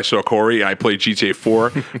day after I saw Corey, and I played GTA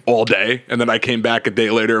 4 all day. And then I came back a day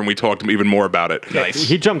later, and we talked even more about it. Nice.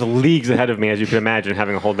 He jumped leagues ahead of me, as you can imagine,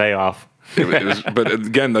 having a whole day off. It was, but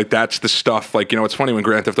again, like that's the stuff. Like, you know, it's funny when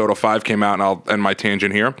Grand Theft Auto 5 came out, and I'll end my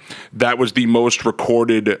tangent here. That was the most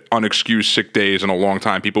recorded unexcused sick days in a long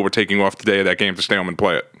time. People were taking off the day of that game to stay home and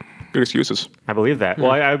play it. Good excuses. I believe that.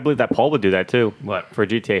 Well, I believe that Paul would do that too. What? For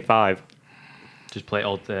GTA 5. Just play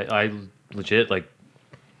all day. I legit, like,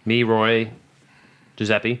 me, Roy,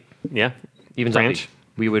 Giuseppe, Yeah. even French? Zappy.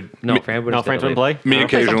 We would, no, Fran wouldn't French wouldn't play? Me No,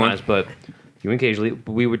 occasionally. sometimes, but you occasionally.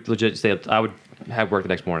 But we would legit stay up. I would have work the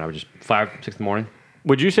next morning. I would just 5, 6 in the morning.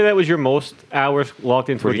 Would you say that was your most hours logged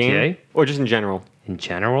into For a game? GTA? Or just in general? In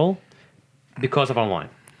general, because of online.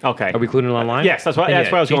 Okay. Are we including online? Yes, that's what Then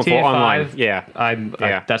I was going for. GTA Online. 5, Yeah.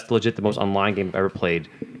 Yeah. That's legit the most online game I've ever played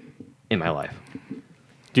in my life.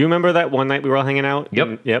 Do you remember that one night we were all hanging out?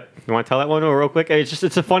 Yep. Yep. You want to tell that one real quick?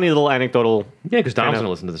 It's a funny little anecdotal. Yeah, because Dom's Kind of- gonna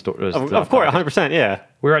listen to the story. Of course, 100%. Yeah.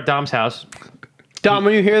 We were at Dom's house. Dom,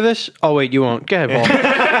 when you hear this, oh wait, you won't. Go ahead,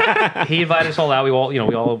 Paul. He invited us all out. He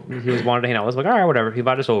was wanted to hang out. I was like, all right, whatever. He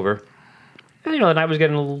invited us over. And the night was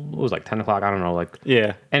getting, it was like 10 o'clock. I don't know, like.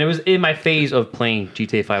 Yeah. And it was in my phase of playing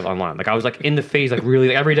GTA 5 online. Like I was like in the phase, like really,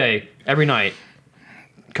 like, every day, every night.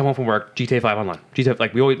 Come home from work, GTA 5 online. GTA,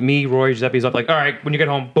 like me, Roy, Giuseppe's up. Like, all right, when you get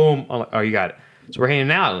home, boom. I'm like, oh, you got it. So we're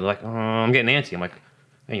hanging out. And like, I'm getting antsy. I'm like,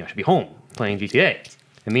 hey, I should be home playing GTA.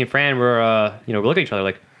 And me and Fran were, we're looking at each other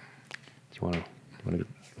like, do you want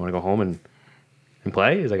to go home and and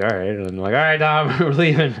play? He's like, all right. And I'm like, all right, Dom, we're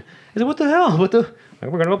leaving. He said, what the hell? We're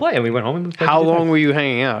going to go play. And we went home and played. How GTA. long were you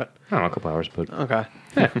hanging out? I don't know, a couple hours, but Okay.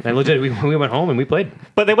 yeah. And legit, we went home and we played.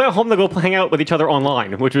 But they went home to go hang out with each other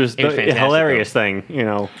online, which was It was the fantastic, hilarious thing, you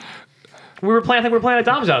know. I think we were playing at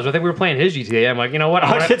Dom's house. I think we were playing his GTA. I'm like, you know what?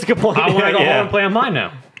 Oh, that's a good point. I want to go Yeah. home and play on mine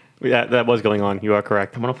now. Yeah, that was going on. You are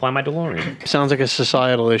correct. I'm going to fly my DeLorean. Sounds like a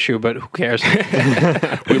societal issue, but who cares?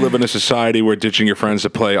 We live in a society where ditching your friends to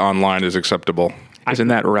play online is acceptable. Isn't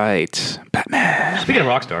that right, Batman? Speaking of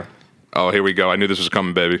Rockstar, Oh, here we go. I knew this was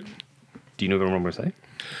coming, baby. do you know what I'm going to say?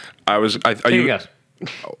 Are Take you? a guess.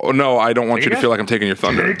 Oh, no, I don't want Take you a to guess. feel like I'm taking your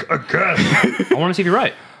thunder. a guess. I want to see if you're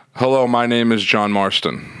right. Hello, my name is John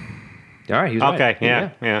Marston. All right, he was right. Okay,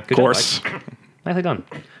 yeah. Good Of course. job, Mike. Nicely done.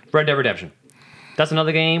 Red Dead Redemption. That's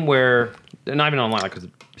another game where, not even online, because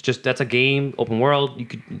it's just, that's a game, open world.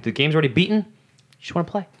 The game's already beaten. You just want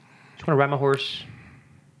to play. You just want to ride my horse,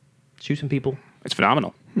 shoot some people, It's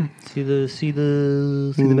phenomenal. see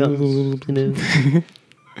the mountains. You know.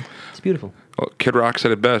 It's beautiful. Well, Kid Rock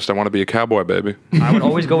said it best. I want to be a cowboy, baby. I would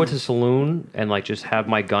always go into the saloon and like just have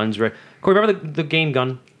my guns ready. Corey, remember the game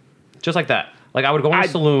Gun? Just like that. Like I would go in the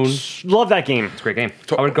saloon. It's Love that game. a great game.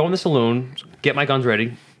 I would go in the saloon, get my guns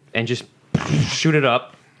ready, and just shoot it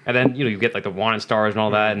up. And then you get like the wanted stars and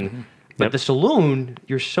all that. And but the saloon,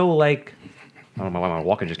 you're so like, I don't know why my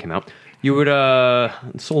walking just came out. You would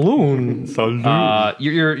saloon.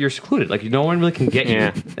 You're secluded. Like no one really can get you.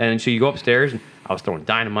 Yeah. And so you go upstairs and I was throwing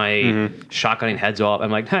dynamite, shotgunning heads off.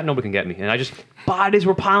 I'm like, nobody can get me. And I just bodies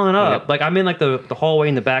were piling up. Like I'm in like the hallway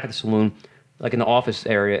in the back of the saloon, like in the office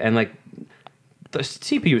area, and like the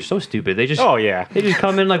CPU is so stupid. They just Oh, yeah. They just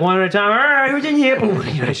come in like one at a time. All right, who's in here?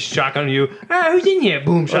 Boom. Shotgun you. All right, who's in here?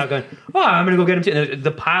 Boom, shotgun. Oh, I'm gonna go get him too. And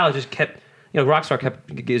the pile just kept.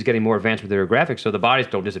 Rockstar is getting more advanced with their graphics, so the bodies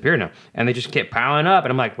don't disappear now, and they just kept piling up.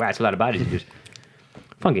 And I'm like, wow, it's a lot of bodies. Just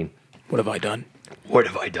fun game. What have I done? What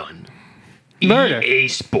have I done? Murder. EA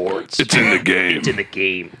Sports. It's in the game. It's in the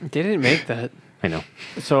game. They didn't make that. I know.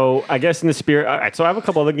 So I guess in the spirit, all right, so I have a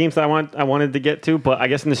couple other games that I wanted to get to, but I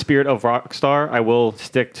guess in the spirit of Rockstar, I will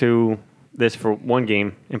stick to this for one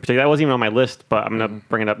game in particular. That wasn't even on my list, but I'm gonna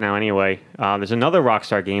bring it up now anyway. There's another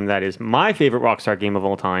Rockstar game that is my favorite Rockstar game of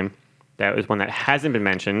all time. That is one that hasn't been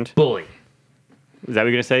mentioned. Bully. Is that what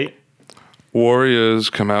you're gonna say? Warriors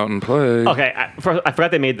come out and play. Okay, I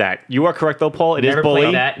forgot they made that. You are correct though, Paul. It is Never Bully.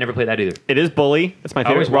 played that. Never played that either. It is Bully. That's my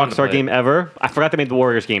favorite always wanted to Rockstar play game it. ever. I forgot they made the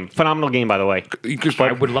Warriors game. Phenomenal game, by the way.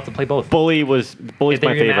 I would love to play both. Bully's If my they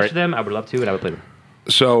remastered favorite. them, I would love to, and I would play them.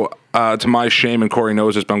 So, to my shame, and Corey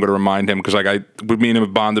knows this, but I'm going to remind him because me and him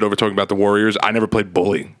have bonded over talking about the Warriors. I never played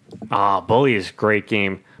Bully. Bully is a great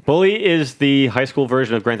game. Bully is the high school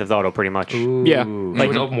version of Grand Theft Auto, pretty much. Yeah. Like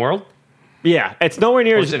an open world? Yeah, it's nowhere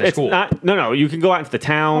near. Or is it in a It's school? not. No. You can go out into the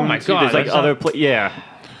town. Oh my See, God, There's like that's other. not- Yeah.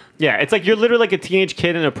 It's like you're literally like a teenage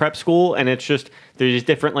kid in a prep school, and it's just there's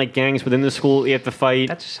different like gangs within the school you have to fight.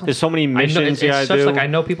 That just sounds- There's so many I know, missions it's you gotta such do. like I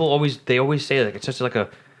know people always say like it's just like a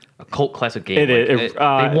cult classic game. It Like, is. they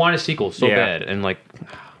Uh, want a sequel so yeah. bad and like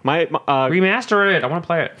my remaster it. I want to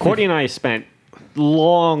play it. Courtney and I spent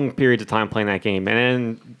long periods of time playing that game, and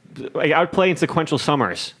then like, I would play in sequential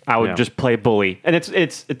summers. I would Yeah. just play Bully, and it's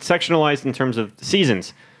sectionalized in terms of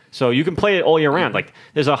seasons. So you can play it all year round. Like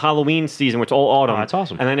there's a Halloween season, which is all autumn. Oh, that's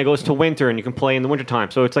awesome. And then it goes to winter, and you can play in the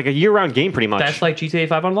wintertime. So it's like a year-round game, pretty much. That's like GTA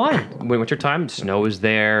 5 Online. When wintertime, snow is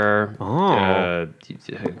there.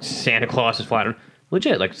 Santa Claus is flying.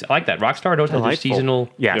 Legit, like I like that. Rockstar knows how to do Delightful. seasonal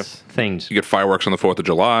Yes. things You get fireworks on the 4th of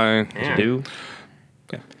July. to do.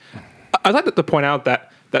 I'd like to point out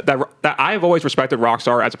that I've always respected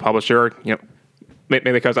Rockstar as a publisher.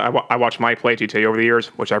 Maybe because I watched Mike play GTA over the years,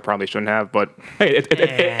 which I probably shouldn't have. But hey,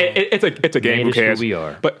 it's a game. Made Who us who cares? we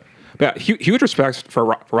are. But yeah, huge respect for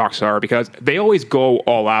Rockstar because they always go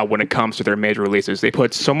all out when it comes to their major releases. They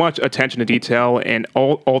put so much attention to detail in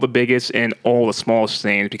all the biggest and all the smallest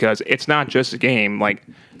things because it's not just a game. Like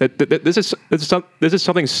this is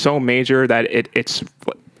something so major that it's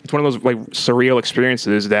one of those like surreal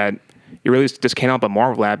experiences that you really just can't help but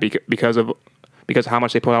marvel at because of how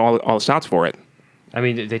much they put out all the stops for it. I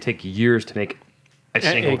mean, they take years to make a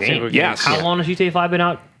single game. Yes. How long has GTA 5 been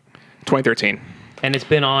out? 2013. And it's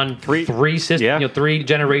been on three systems, yeah. 3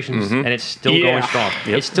 generations, and it's still Yeah. going strong.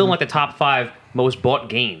 Yep. It's still like the top 5 most bought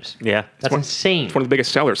games. Yeah. That's insane. It's one of the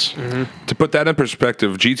biggest sellers. To put that in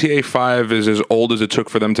perspective, GTA 5 is as old as it took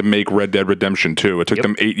for them to make Red Dead Redemption 2. It took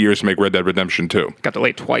them 8 years to make Red Dead Redemption 2. Got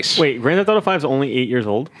delayed twice. Wait, Grand Theft Auto 5 is only 8 years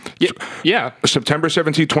old? Yeah. September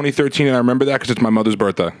 17, 2013, and I remember that because it's my mother's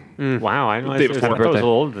birthday. Wow, I Day thought it was before a little birthday.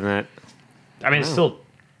 older than that. I mean, it's still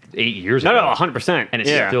 8 years No, ago. no, 100%. And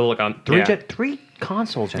it's still like on three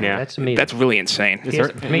console gen. Yeah. That's amazing. That's really insane. I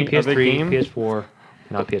mean, any other PS3, game? PS4,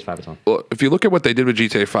 now PS5 is on. Well, if you look at what they did with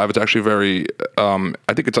GTA 5, it's actually very,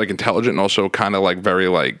 I think it's like intelligent and also kind of like very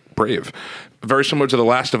like brave. Very similar to The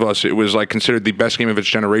Last of Us, it was like considered the best game of its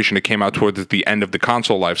generation. It came out towards the end of the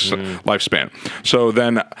console lifespan. So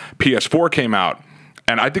then PS4 came out.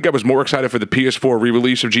 And I think I was more excited for the PS4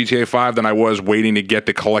 re-release of GTA 5 than I was waiting to get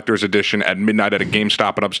the collector's edition at midnight at a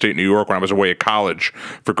GameStop in upstate New York when I was away at college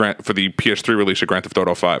for the PS3 release of Grand Theft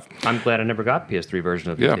Auto 5. I'm glad I never got PS3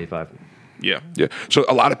 version of GTA 5. Yeah. Yeah. So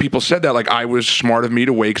a lot of people said that, like, I was smart of me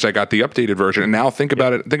to wait because I got the updated version. And now think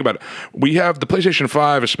about it. We have the PlayStation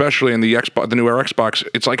 5, especially, and the Xbox, the newer Xbox.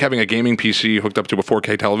 It's like having a gaming PC hooked up to a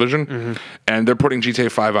 4K television, and they're putting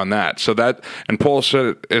GTA 5 on that. So that, and Paul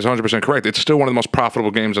said it is 100% correct. It's still one of the most profitable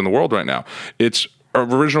games in the world right now. Its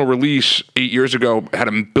original release 8 years ago had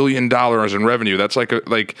 $1 billion in revenue. That's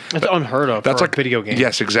That's unheard of. that's for like a video game.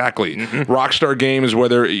 Yes, exactly. Rockstar Games,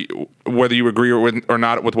 whether you agree or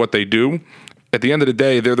not with what they do, at the end of the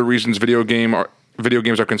day, they're the reasons video games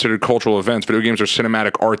are considered cultural events. Video games are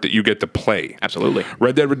cinematic art that you get to play. Absolutely.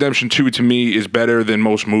 Red Dead Redemption 2 to me is better than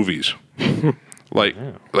most movies. like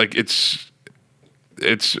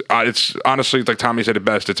it's honestly, like Tommy said it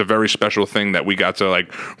best, it's a very special thing that we got to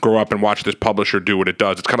like grow up and watch this publisher do what it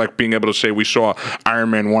does. It's kind of like being able to say we saw Iron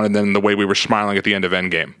Man 1 and then the way we were smiling at the end of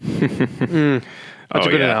Endgame. That's a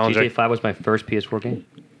good analogy. GTA 5 was my first PS4 game.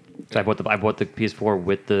 So I bought the PS4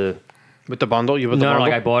 with the With the bundle, you with the no, bundle?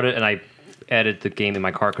 like I bought it and I added the game in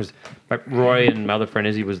my cart because Roy and my other friend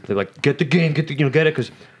Izzy they're like, get the game, get it, because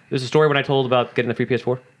there's a story when I told about getting the free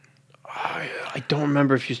PS4. I don't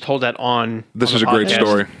remember if you told that on. This on is the a great podcast.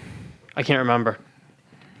 story. I can't remember.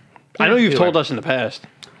 I know you've Either told way. us in the past.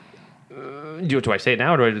 Do I say it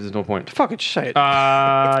now or there's no point? Fuck it, just say it.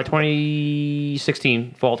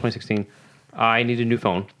 2016, fall 2016, I needed a new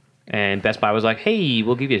phone, and Best Buy was like, "Hey,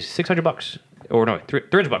 we'll give you $600, or no,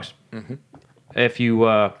 $300 if you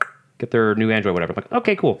get their new Android, whatever." I'm like,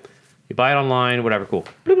 "Okay, cool." You buy it online, whatever, cool.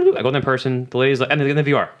 Bloop, bloop, bloop. I go in person. The lady's like, and the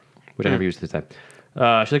VR, which I never used this time.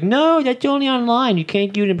 She's like, "No, that's only online. You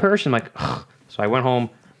can't do it in person." I'm like, ugh. So I went home,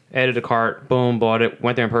 added a cart, boom, bought it,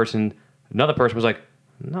 went there in person. Another person was like,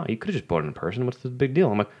 "No, you could have just bought it in person. What's the big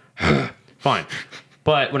deal?" I'm like, fine.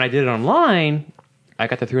 But when I did it online, I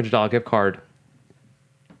got the $300 gift card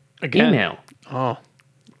Again. email. Oh.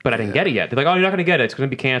 But I didn't get it yet. They're like, "Oh, you're not going to get it. It's going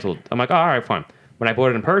to be canceled." I'm like, "Oh, all right, fine." When I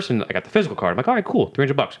bought it in person, I got the physical card. I'm like, "All right, cool,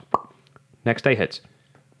 $300. Next day hits.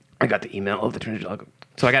 I got the email of the $300.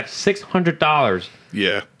 So I got $600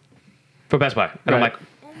 Yeah. for Best Buy. And I'm Right. like,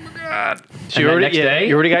 God. So you already,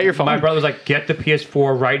 you already got your phone. My brother was like, "Get the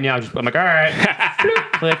PS4 right now." I'm like, "All right."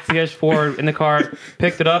 Click PS4 in the cart,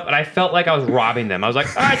 picked it up, and I felt like I was robbing them. I was like,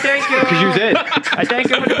 "All right, thank you." Because you did. I thank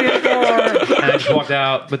you for the PS4. And I just walked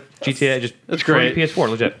out with GTA. Just That's free great. PS4,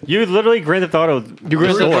 legit. You literally Grand Theft Auto. You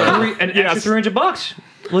Grand Theft Auto. And extra $300.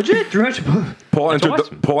 Legit, $300. Paul That's entered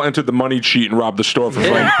awesome. Paul entered the money cheat and robbed the store for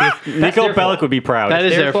free. Nico their fault. Bellic would be proud. That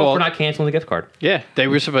is Their their fault fault. for not canceling the gift card. Yeah, they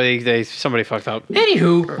were somebody fucked up.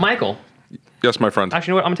 Anywho, Michael. Yes, my friend.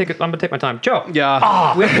 Actually, you know what? I'm gonna take my time. Joe.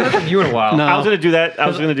 Yeah. We haven't heard from you in a while. No. I was gonna do that.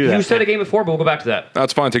 You said a game before, but we'll go back to that.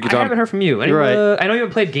 That's fine. Take your I haven't time. heard from you. You're right. I know you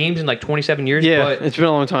haven't played games in like 27 years, Yeah, but it's been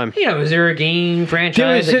a long time. you know, is there a game franchise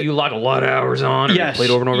There is that you logged a lot of hours on? Or Yes.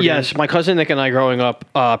 Played over and over yes. again? My cousin Nick and I, growing up,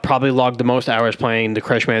 probably logged the most hours playing the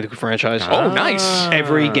Crash Bandicoot franchise. Oh, nice.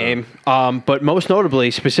 Every game. But most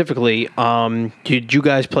notably, specifically, did you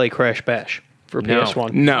guys play Crash Bash for No.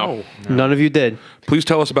 PS1? No. None of you did. Please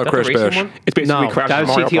tell us about Is that Crash the racing Bash. one? It's basically No, Crash that was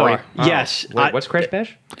Mario CTR. Party. Yes. Wait, what's Crash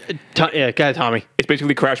Bash? Yeah, go ahead, Tommy. It's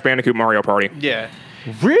basically Crash Bandicoot Mario Party. Yeah.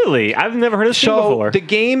 Really? I've never heard of this game So before. the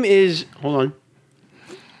game is. Hold on.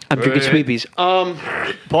 I'm drinking Sweepies.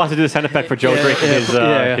 Paul has to do the sound effect for Joe drinking his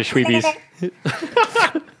Schweepies.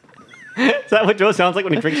 Is that what Joe sounds like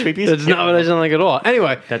when he drinks Schweepies? That's not what I sound like at all.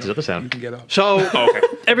 Anyway, That's his other sound. so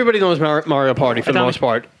everybody knows Mario Party for the Tommy. most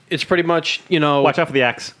part. It's pretty much, you know. Watch out for the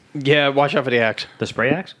axe. Yeah, watch out for the axe. The spray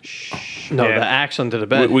axe? No, Yeah. the axe under the We,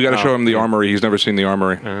 bed. we got to show him the armory. He's never seen the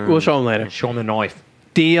armory. We'll show him later. Show him the knife.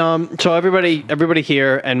 The so everybody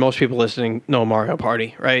here and most people listening know Mario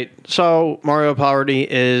Party, right? So Mario Party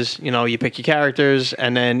is, you know, you pick your characters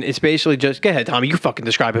and then it's basically just go ahead, Tommy, you fucking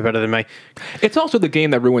describe it better than me. It's also the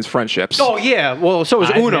game that ruins friendships. Oh yeah, well so is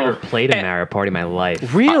I've Uno. never played a Mario Party in my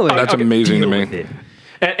life. Really? That's amazing to me. With it.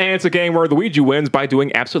 And it's a game where Luigi wins by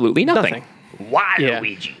doing absolutely nothing. Nothing. Why, Yeah.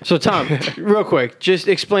 Luigi? So Tom, real quick, just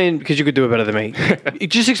explain because you could do it better than me.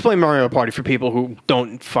 Just explain Mario Party for people who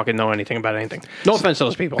don't fucking know anything about anything. No offense to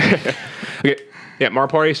those people. Okay. Yeah, Mario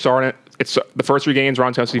Party started It's the first 3 games are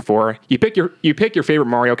on 64. You pick your favorite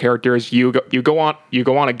Mario characters. You go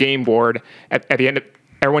on a game board. At the end,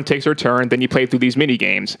 everyone takes their turn. Then you play through these mini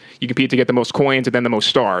games. You compete to get the most coins and then the most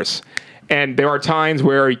stars. And there are times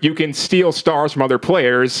where you can steal stars from other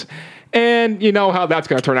players, and you know how that's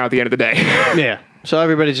going to turn out at the end of the day. Yeah. So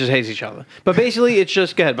everybody just hates each other. But basically, it's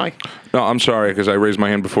just, go ahead, Mike. No, I'm sorry because I raised my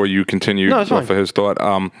hand before you continued No, it's off fine. of his thought.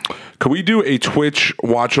 Could we do a Twitch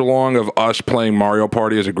watch along of us playing Mario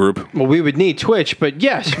Party as a group? Well, we would need Twitch, but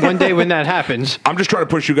yes, one day when that happens. I'm just trying to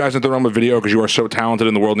push you guys into the realm of video because you are so talented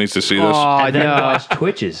and the world needs to see this. Oh, And then no. watch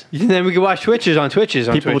Twitches. Then we can watch Twitches on Twitches.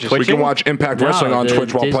 People with we Twitch? can watch Impact Wrestling on the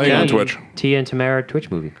Twitch while Disney playing on Twitch. Tia and Tamara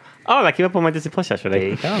Twitch movie. Oh, that came up on my Disney Plus yesterday. There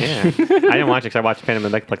you go. Yeah. I didn't watch it because I watched Phantom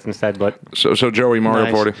of Netflix instead. But So Joey, Mario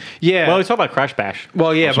Nice. Party. Yeah. well, we talked about Crash Bash.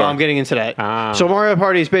 Well, yeah, but sorry. I'm getting into that. Ah. So Mario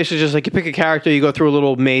Party is basically just like you pick a character, you go through a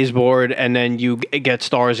little maze board, and then you get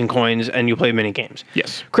stars and coins, and you play mini games.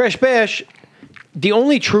 Yes. Crash Bash, the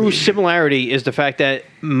only true similarity is the fact that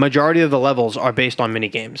majority of the levels are based on mini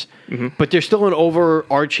games, but there's still an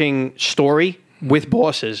overarching story with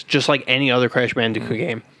bosses, just like any other Crash Bandicoot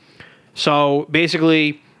game. So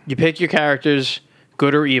basically, you pick your characters,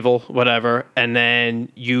 good or evil, whatever, and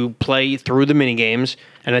then you play through the mini games.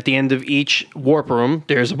 And at the end of each warp room,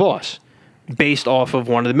 there's a boss based off of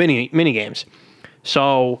one of the mini games.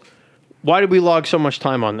 So why did we log so much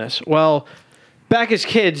time on this? Well, back as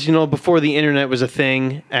kids, before the internet was a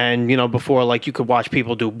thing, and before like you could watch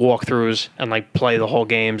people do walkthroughs and like play the whole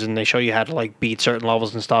games, and they show you how to like beat certain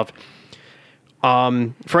levels and stuff.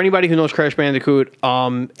 For anybody who knows Crash Bandicoot,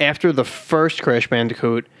 after the first Crash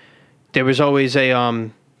Bandicoot, there was always a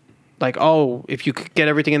like, oh, if you get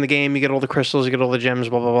everything in the game, you get all the crystals, you get all the gems,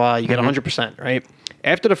 blah blah blah, you get 100%, right?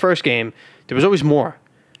 After the first game, there was always more.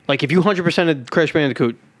 Like if you 100%ed Crash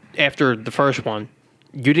Bandicoot after the first one,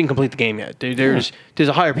 you didn't complete the game yet. There's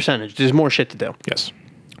a higher percentage. There's more shit to do. Yes.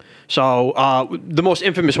 So the most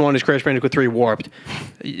infamous one is Crash Bandicoot 3 Warped.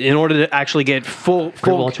 In order to actually get full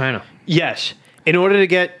Great Wall of China. Yes. In order to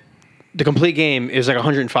get the complete game is like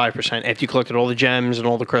 105% after you collected all the gems and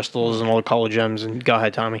all the crystals and all the color gems. And go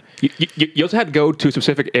ahead, Tommy. You also had to go to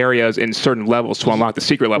specific areas in certain levels to unlock the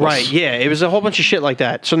secret levels. Right, yeah. It was a whole bunch of shit like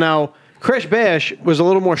that. So now Crash Bash was a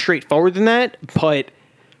little more straightforward than that, but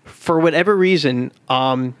for whatever reason,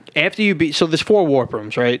 after you beat... So there's 4 warp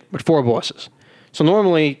rooms, right? With 4 bosses. So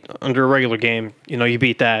normally, under a regular game, you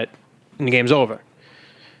beat that and the game's over.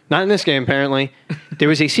 Not in this game, apparently. There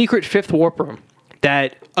was a secret 5th warp room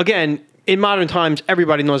that, again, in modern times,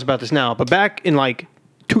 everybody knows about this now. But back in, like,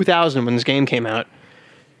 2000 when this game came out,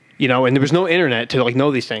 and there was no internet to, like,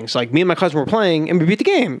 know these things. Like, me and my cousin were playing, and we beat the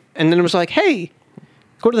game. And then it was like, hey,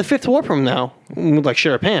 go to the 5th warp room now. And we'd, like,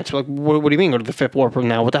 share our pants. We're like, what do you mean go to the 5th warp room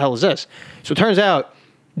now? What the hell is this? So it turns out,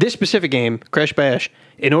 this specific game, Crash Bash,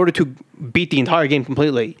 in order to beat the entire game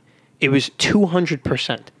completely, it was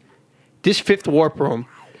 200%. This 5th warp room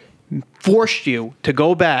forced you to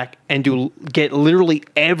go back and get literally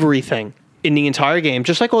everything in the entire game,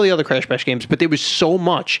 just like all the other Crash Bash games, but there was so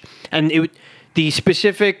much. And the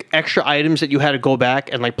specific extra items that you had to go back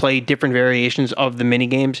and like play different variations of the mini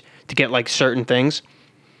games to get like certain things,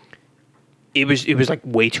 it was like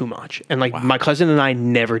way too much. And like my cousin and I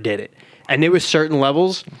never did it. And there was certain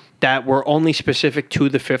levels that were only specific to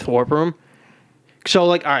the 5th warp room. So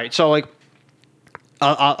like, all right, so like,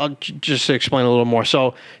 I'll just explain a little more.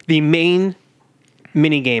 So the main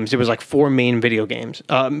mini games, there was like 4 main video games,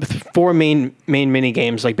 4 main mini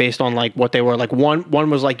games, like based on like what they were. Like one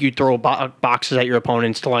was like you throw boxes at your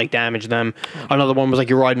opponents to like damage them. Another one was like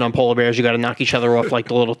you're riding on polar bears, you got to knock each other off like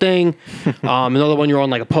the little thing. Another one you're on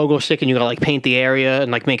like a pogo stick and you got to like paint the area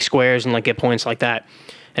and like make squares and like get points like that.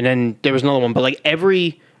 And then there was another one, but like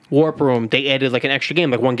every warp room, they added like an extra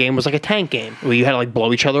game. Like one game was like a tank game where you had to like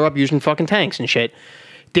blow each other up using fucking tanks and shit.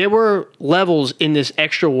 There were levels in this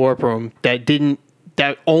extra warp room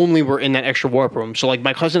that only were in that extra warp room. So like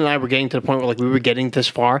my cousin and I were getting to the point where like we were getting this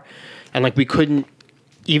far and like we couldn't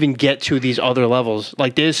even get to these other levels.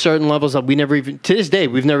 Like there's certain levels that we never even, to this day,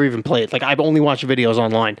 we've never even played. Like I've only watched videos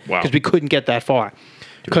online because we couldn't get that far.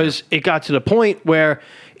 Because it got to the point where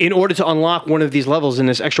in order to unlock one of these levels in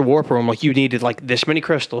this extra warp room, like you needed like this many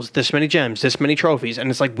crystals, this many gems, this many trophies.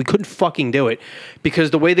 And it's like we couldn't fucking do it.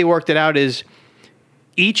 Because the way they worked it out is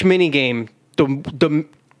each mini game,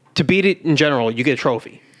 to beat it in general, you get a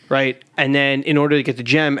trophy, right? And then in order to get the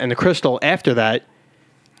gem and the crystal after that,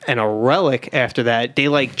 and a relic after that, they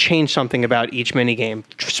like change something about each mini game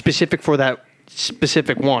specific for that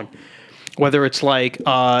specific one. Whether it's like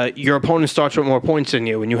your opponent starts with more points than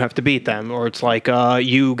you and you have to beat them, or it's like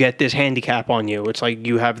you get this handicap on you. It's like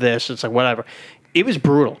you have this. It's like whatever. It was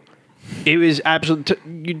brutal. It was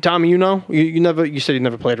absolutely. Tommy, you said you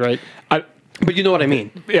never played, right? But you know what I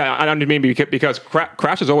mean. Yeah, I don't mean because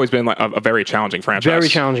Crash has always been like a very challenging franchise. Very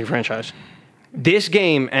challenging franchise. This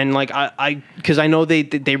game, and like because I know they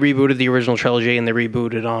rebooted the original trilogy and they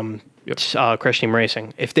rebooted Crash Team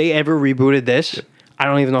Racing. If they ever rebooted this, I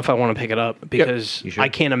don't even know if I want to pick it up because I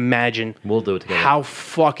can't imagine We'll do it together. how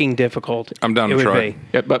fucking difficult I'm down it to would try. be.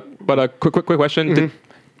 Yeah, but a quick question.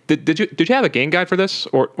 Did you have a game guide for this,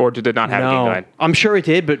 or did it not have a game No, guide? I'm sure it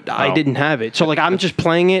did, but I didn't have it. So like, I'm just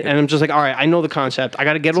playing it, and I'm just like, all right, I know the concept. I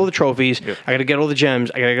got to get all the trophies. I got to get all the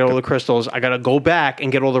gems. I got to get all the crystals. I got to go back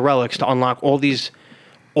and get all the relics to unlock all these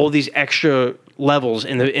extra levels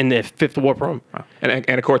in the fifth warp room. And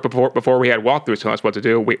of course, before we had walkthroughs telling us what to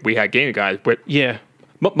do, we had game guides. But Yeah.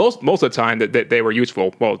 most of the time that they were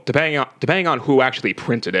useful. Well, depending on who actually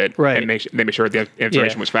printed it, Right. and they made sure the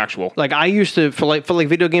information was factual. Like I used to for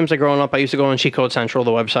video games like growing up, I used to go on Cheat Code Central,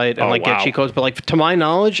 the website, and get cheat codes. But like to my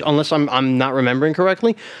knowledge, unless I'm not remembering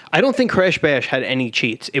correctly, I don't think Crash Bash had any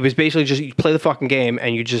cheats. It was basically just you play the fucking game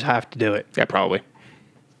and you just have to do it. Yeah, probably.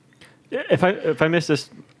 If I missed this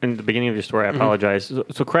in the beginning of your story, I apologize.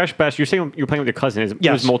 So Crash Bash, you're saying you're playing with your cousin. It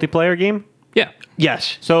Yes. was a multiplayer game? Yeah.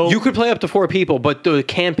 Yes. So- you could play up to 4 people, but the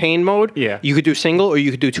campaign mode, you could do single or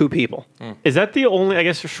you could do 2 people. Is that the only, I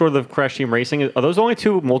guess, short of Crash Team Racing, are those only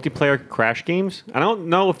 2 multiplayer Crash games? I don't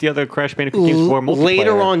know if the other Crash Bandicoot games were multiplayer.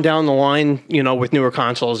 Later on down the line, with newer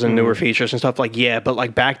consoles and newer features and stuff but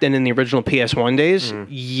like back then in the original PS1 days,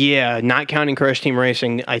 not counting Crash Team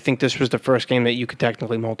Racing, I think this was the first game that you could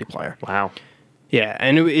technically multiplayer. Wow. Yeah,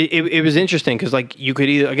 and it was interesting because like you could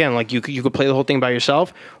either you could play the whole thing by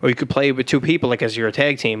yourself or you could play with 2 people like as your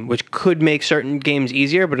tag team, which could make certain games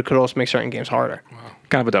easier, but it could also make certain games harder.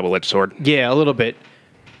 Kind of a double-edged sword. Yeah, a little bit.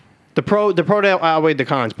 The pro outweighed the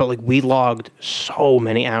cons, but like we logged so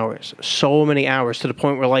many hours to the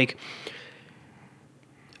point where like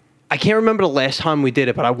I can't remember the last time we did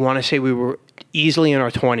it, but I want to say we were easily in our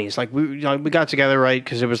 20s. Like we got together, right?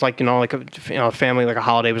 Because it was like like a family, like a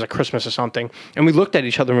holiday. It was like Christmas or something, and we looked at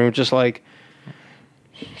each other and we were just like,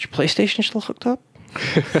 "Is your PlayStation still hooked up?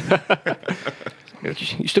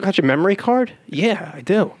 You still got your memory card? Yeah, I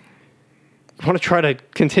do. Want to try to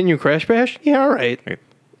continue Crash Bash? Yeah, all right."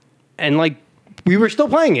 And like we were still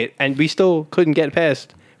playing it, and we still couldn't get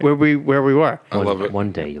past where we were. I love it.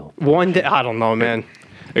 One day you'll. One day, I don't know, man.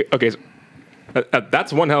 Okay, so,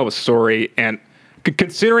 that's one hell of a story, and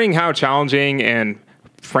considering how challenging and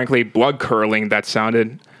frankly blood curdling that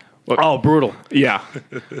sounded. Look, Oh, brutal. yeah.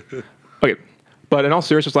 Okay, but in all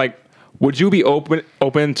seriousness, like, would you be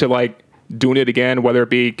open to like doing it again, whether it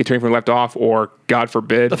be continuing from where you left off, or God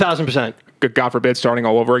forbid, 1,000%. God forbid, starting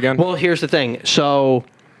all over again? Well, here's the thing. So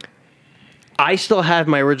I still have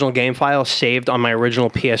my original game file saved on my original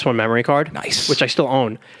PS1 memory card. Nice. Which I still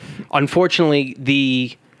own. Unfortunately,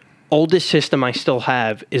 the oldest system I still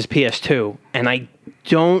have is PS2, and I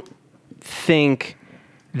don't think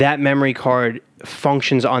that memory card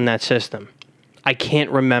functions on that system. I can't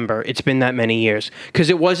remember. It's been that many years. Because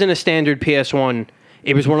it wasn't a standard PS1.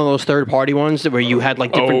 It was one of those third-party ones where you had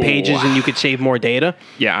like different pages and you could save more data.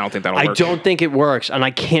 Yeah, I don't think that'll I work. don't think it works, and I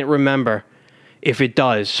can't remember if it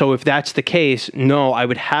does. So if that's the case, no, I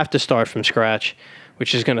would have to start from scratch,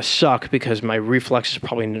 which is going to suck because my reflex is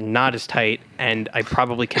probably not as tight, and I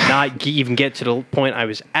probably cannot even get to the point I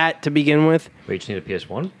was at to begin with. Wait, you just need a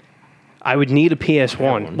PS1? I would need a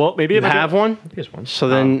PS1. Well, maybe you if I have could- one. PS1. So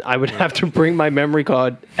then I would have to bring my memory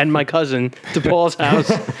card and my cousin to Paul's house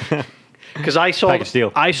because I Package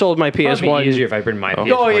deal. sold my It'd be PS1. easier if I bring my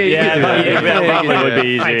PS1. Oh, yeah, Yeah, that probably would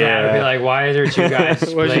be My easier. dad would be like, "Why is there 2 guys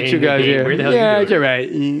Where's the playing 2 guys the game? here? Where the hell Yeah, you it's doing?" all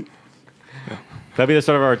right. That'd be the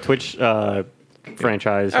start of our Twitch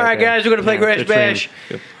franchise. All right, guys, we're gonna play Crash Bash.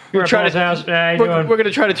 We're at try Paul's to- house. How you doing? We're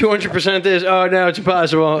gonna try to 200% this. Oh no, it's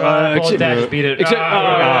impossible. Paul's dad just beat it. except-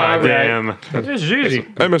 Ah, right. damn. This is easy.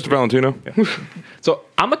 Hey, Mr. Valentino. So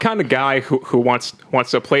I'm the kind of guy who wants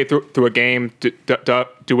to play through a game, to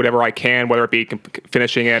do whatever I can, whether it be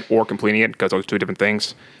finishing it or completing it, because those are 2 different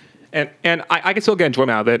things. And I can still get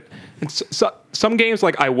enjoyment out of it. And so, some games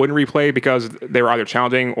like I wouldn't replay because they were either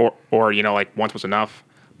challenging or like once was enough.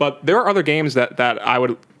 But there are other games that I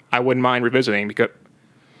wouldn't mind revisiting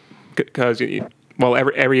because well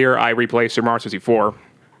every year I replay Super Mario 64.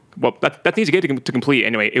 Well, that's an easy game to complete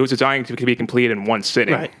anyway. It was designed to be completed in one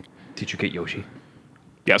sitting. Right. Did you get Yoshi?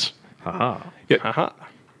 Yes. Haha. Yeah. Uh-huh.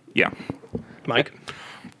 Yeah. Mike.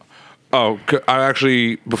 I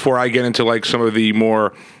actually, before I get into like some of the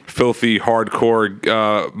more filthy,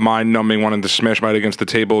 hardcore, mind-numbing, wanting to smash my head against the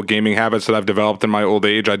table gaming habits that I've developed in my old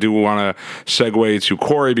age, I do want to segue to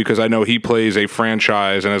Corey because I know he plays a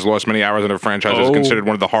franchise and has lost many hours in a franchise that's considered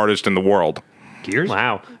one of the hardest in the world. Gears?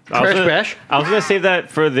 Wow. Crash Bash? I was going to save that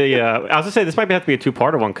for the. I was going to say this might have to be a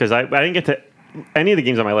two-parter one because I didn't get to any of the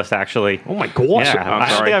games on my list actually. Oh my gosh. Yeah, I'm I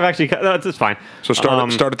sorry. think I've actually. No, it's fine. So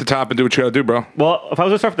start at the top and do what you got to do, bro. Well, if I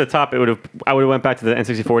was to start from the top, I would have went back to the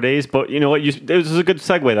N64 days. But you know what? This is a good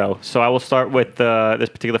segue though. So I will start with this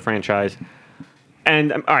particular franchise.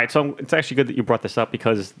 And all right, so it's actually good that you brought this up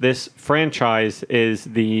because this franchise is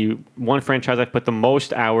the one franchise I've put the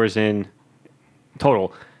most hours in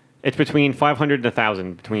total. It's between 500 and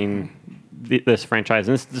 1,000 between this franchise,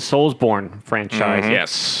 and it's the Soulsborne franchise. Mm-hmm.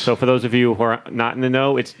 Yes. So for those of you who are not in the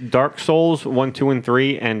know, it's Dark Souls 1, 2, and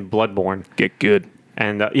 3, and Bloodborne. Get good.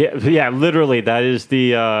 And yeah, literally, that is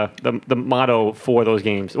the motto for those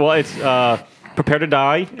games. Well, it's prepare to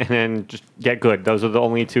die and then just get good. Those are the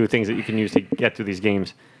only two things that you can use to get through these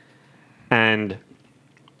games. And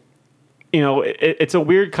you know, it's a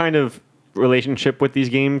weird kind of relationship with these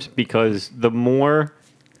games because the more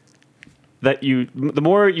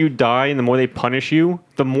you die and the more they punish you,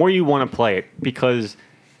 the more you want to play it because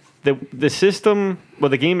the system, well,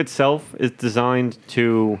 the game itself is designed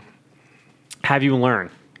to have you learn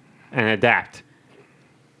and adapt.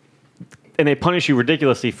 And they punish you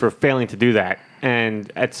ridiculously for failing to do that.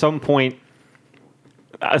 And at some point,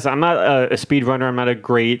 as I'm not a speedrunner, I'm not a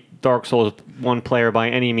great Dark Souls 1 player by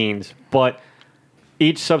any means, but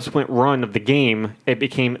each subsequent run of the game, it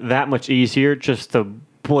became that much easier just to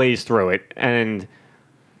blaze through it. And,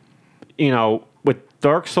 you know, with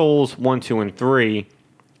Dark Souls 1, 2, and 3,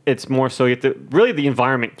 it's more so you have to, really the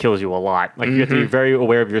environment kills you a lot. Like, you have to be very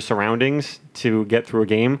aware of your surroundings to get through a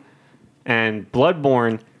game. And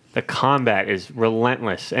Bloodborne, the combat is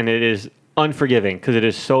relentless, and it is unforgiving because it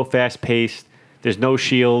is so fast-paced. There's no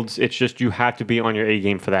shields. It's just you have to be on your A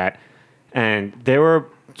game for that. And there were,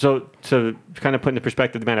 so to kind of put into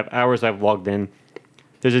perspective the amount of hours I've logged in,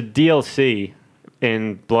 there's a DLC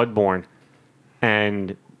in Bloodborne,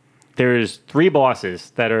 and there's 3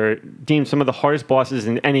 bosses that are deemed some of the hardest bosses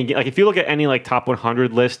in any game. Like, if you look at any, like, top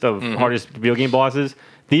 100 list of hardest video game bosses,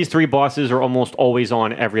 these 3 bosses are almost always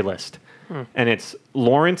on every list. And it's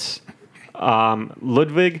Lawrence,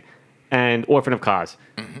 Ludwig, and Orphan of Kaz.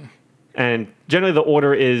 And generally the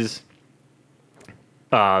order is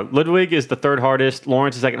Ludwig is the 3rd hardest,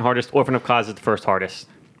 Lawrence is the 2nd hardest, Orphan of Kaz is the 1st hardest.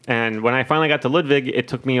 And when I finally got to Ludwig, it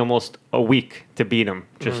took me almost a week to beat him.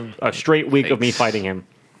 Just a straight week of me fighting him.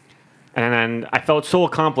 And then I felt so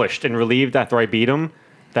accomplished and relieved after I beat him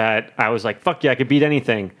that I was like, fuck yeah, I could beat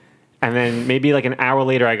anything. And then maybe like an hour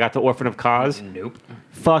later, I got to Orphan of Kaz. Nope.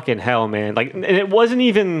 Fucking hell, man. Like, and it wasn't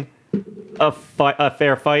even a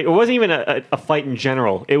fair fight. It wasn't even a fight in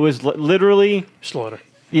general. It was literally... Slaughter.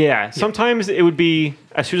 Yeah, sometimes it would be,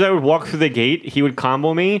 as soon as I would walk through the gate, he would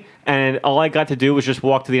combo me, and all I got to do was just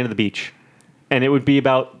walk to the end of the beach. And it would be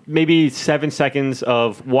about maybe 7 seconds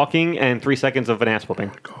of walking and 3 seconds of an ass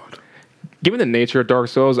whooping. Given the nature of Dark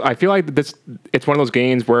Souls, I feel like it's one of those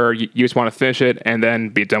games where you just want to finish it and then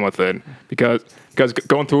be done with it. Because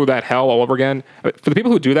going through that hell all over again, for the people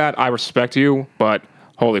who do that, I respect you, but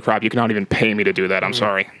holy crap, you cannot even pay me to do that. I'm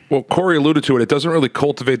sorry. Well, Corey alluded to it. It doesn't really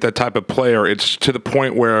cultivate that type of player. It's to the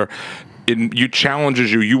point where it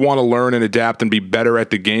challenges you. You want to learn and adapt and be better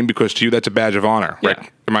at the game because to you that's a badge of honor. Right? Yeah.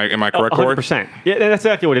 Am I correct, Corey? 100%. Yeah, that's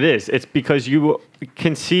exactly what it is. It's because you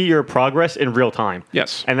can see your progress in real time.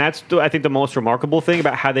 Yes. And that's, I think, the most remarkable thing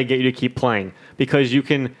about how they get you to keep playing. Because you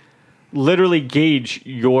can literally gauge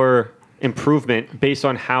your improvement based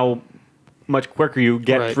on how much quicker you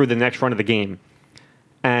get through the next run of the game.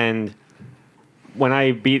 And when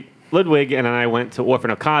I beat Ludwig and then I went to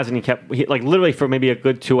Orphan of Kaz and he like literally for maybe a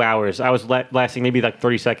good 2 hours, I was lasting maybe like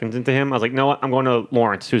 30 seconds into him. I was like, no, I'm going to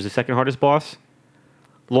Lawrence, who's the 2nd hardest boss.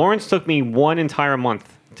 Lawrence took me 1 entire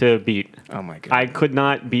month to beat. Oh my God. I could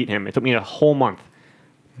not beat him. It took me a whole month.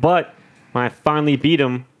 But when I finally beat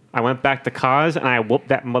him, I went back to Kaz and I whooped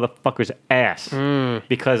that motherfucker's ass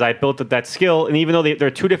because I built up that skill. And even though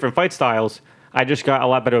they're 2 different fight styles, I just got a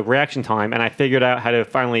lot better reaction time, and I figured out how to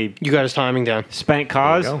finally You got his timing down. spank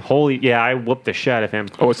Kaz. I whooped the shit out of him.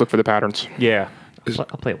 Always look for the patterns. Yeah. I'll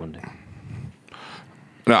play it one day.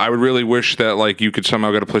 No, I would really wish that like you could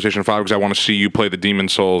somehow get a PlayStation 5 because I want to see you play the Demon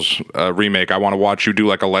Souls remake. I want to watch you do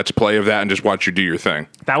like a Let's Play of that and just watch you do your thing.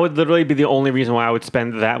 That would literally be the only reason why I would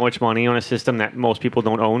spend that much money on a system that most people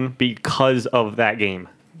don't own because of that game.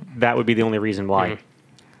 That would be the only reason why.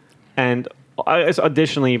 And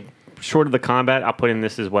additionally, short of the combat, I'll put in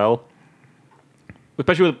this as well.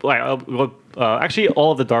 especially with actually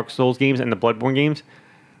all of the Dark Souls games and the Bloodborne games,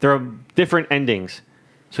 there are different endings.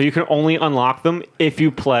 So you can only unlock them if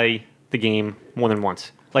you play the game more than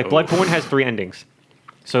once. Like Bloodborne has 3 endings.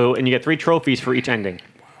 So, and you get 3 trophies for each ending.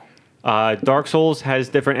 Dark Souls has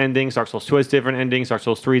different endings. Dark Souls 2 has different endings. Dark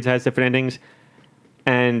Souls 3 has different endings.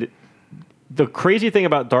 And the crazy thing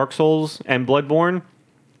about Dark Souls and Bloodborne,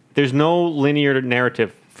 there's no linear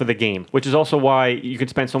narrative for the game, which is also why you could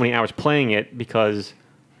spend so many hours playing it, because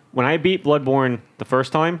when I beat Bloodborne the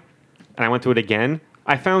first time and I went through it again,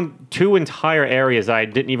 I found 2 entire areas I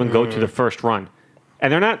didn't even go to the first run.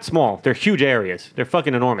 And they're not small. They're huge areas. They're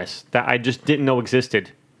fucking enormous that I just didn't know existed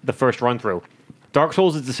the first run through. Dark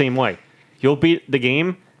Souls is the same way. You'll beat the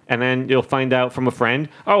game, and then you'll find out from a friend,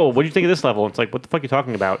 oh, what do you think of this level? It's like, what the fuck are you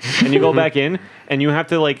talking about? And you go back in, and you have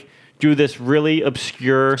to, like, do this really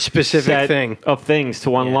obscure Specific set thing of things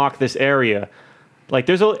to unlock this area. Like,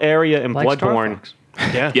 there's an area in Like Star Bloodborne Fox.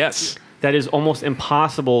 Yeah. Yes. that is almost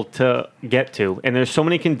impossible to get to. And there's so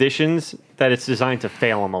many conditions that it's designed to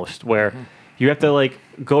fail almost, where you have to like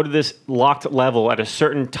go to this locked level at a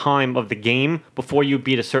certain time of the game before you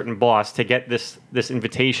beat a certain boss to get this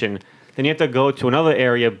invitation. Then you have to go to another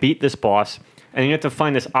area, beat this boss, and you have to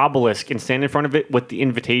find this obelisk and stand in front of it with the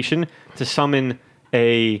invitation to summon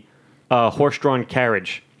a horse-drawn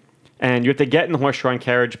carriage. And you have to get in the horse-drawn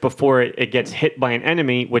carriage before it gets hit by an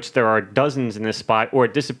enemy, which there are dozens in this spot, or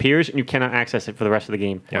it disappears and you cannot access it for the rest of the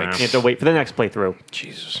game. Wow. You have to wait for the next playthrough.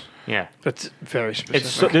 Jesus. Yeah. That's very specific.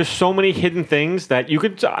 It's there's so many hidden things that you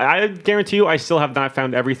could. I guarantee you, I still have not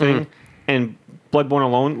found everything. And Bloodborne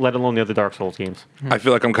alone, let alone the other Dark Souls games. I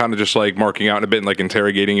feel like I'm kind of just like marking out a bit and like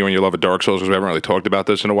interrogating you on your love of Dark Souls because we haven't really talked about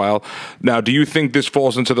this in a while. Now, do you think this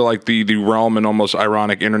falls into the realm and almost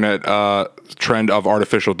ironic internet trend of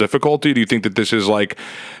artificial difficulty? Do you think that this is like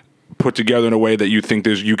put together in a way that you think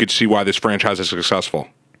you could see why this franchise is successful?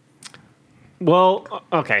 Well,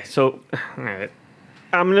 okay, so all right.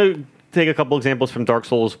 I'm going to take a couple examples from Dark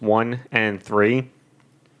Souls 1 and 3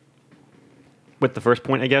 with the first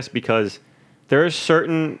point, I guess, because there are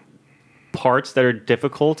certain parts that are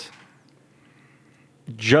difficult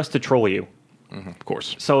just to troll you. Of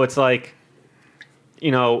course. So it's like,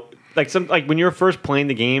 you know, like when you're first playing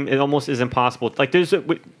the game, it almost is impossible. Like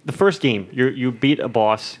the first game, you beat a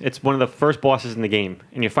boss. It's one of the first bosses in the game,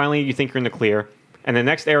 and you think you're in the clear. And the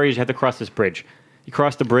next area is you have to cross this bridge. You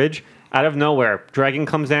cross the bridge, out of nowhere, dragon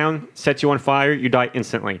comes down, sets you on fire, you die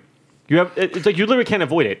instantly. It's like you literally can't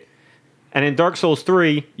avoid it. And in Dark Souls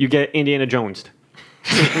 3, you get Indiana Jones'd.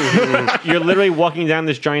 You're literally walking down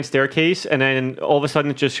this giant staircase, and then all of a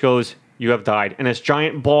sudden it just goes, you have died. And this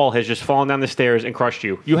giant ball has just fallen down the stairs and crushed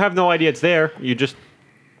you. You have no idea it's there.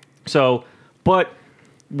 But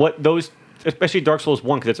what those, especially Dark Souls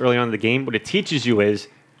 1, because it's early on in the game, what it teaches you is,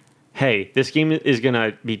 hey, this game is going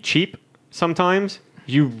to be cheap sometimes.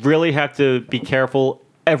 You really have to be careful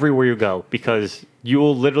everywhere you go, because you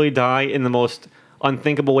will literally die in the most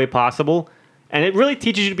unthinkable way possible. And it really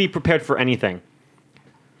teaches you to be prepared for anything.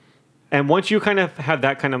 And once you kind of have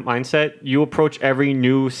that kind of mindset, you approach every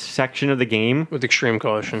new section of the game with extreme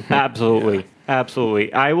caution. Absolutely. Yeah.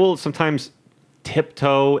 Absolutely. I will sometimes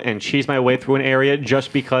tiptoe and cheese my way through an area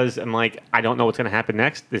just because I'm like, I don't know what's going to happen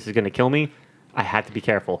next. This is going to kill me. I have to be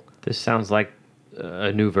careful. This sounds like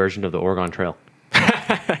a new version of the Oregon Trail.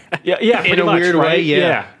 Yeah, in a weird way,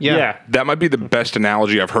 yeah. That might be the best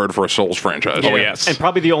analogy I've heard for a Souls franchise. Oh, yes. And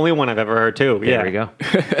probably the only one I've ever heard, too. There we go.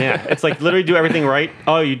 Yeah, it's like literally do everything right.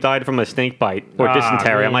 Oh, you died from a snake bite or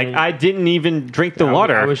dysentery. I'm like, I didn't even drink the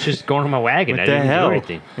water. I was just going on my wagon. What I the didn't hell? do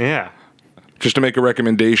anything. Yeah. Just to make a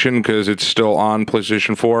recommendation, because it's still on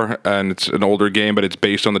PlayStation 4, and it's an older game, but it's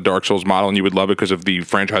based on the Dark Souls model, and you would love it because of the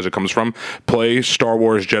franchise it comes from. Play Star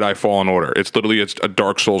Wars Jedi Fallen Order. It's a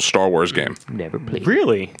Dark Souls Star Wars game. Never played.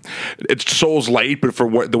 Really? It's Souls light, but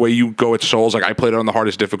for the way you go at Souls, like I played it on the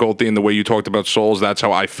hardest difficulty, and the way you talked about Souls, that's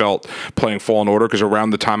how I felt playing Fallen Order, because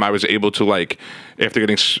around the time I was able to, like, after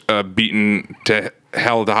getting beaten to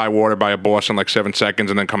hell to high water by a boss in like 7 seconds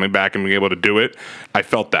and then coming back and being able to do it, I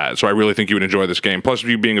felt that. So I really think you would enjoy this game. Plus,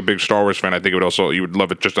 you being a big Star Wars fan, I think you would love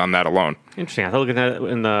it just on that alone. Interesting. I thought looking at it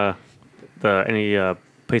in any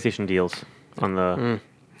PlayStation deals on the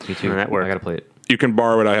Me too. network. I gotta play it. You can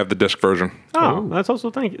borrow it. I have the disc version. Oh, that's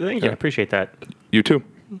also thank you. I appreciate that. You too.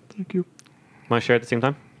 Thank you. Want to share at the same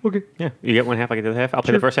time? Okay. Yeah. You get one half, I get the other half. I'll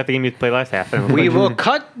play the first half of the game, you play the last half. And We will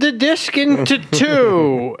cut the disc into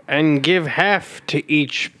 2 and give half to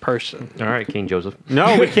each person. All right, King Joseph.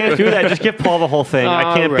 No, we can't do that. Just give Paul the whole thing.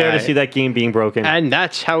 I can't bear to Alright. see that game being broken. And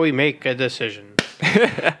that's how we make a decision.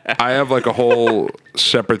 I have like a whole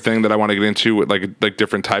separate thing that I want to get into with like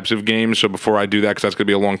different types of games. So before I do that, because that's going to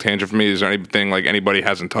be a long tangent for me, is there anything like anybody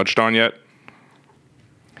hasn't touched on yet?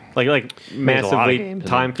 Like a lot of massively games,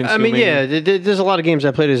 time I consuming. mean, yeah, there's a lot of games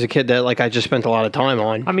I played as a kid that like I just spent a lot of time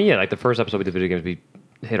on. I mean, yeah, like the first episode we did video games, we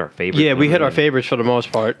hit our favorites. Yeah, we hit our favorites for the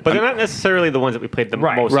most part. But they're not necessarily the ones that we played the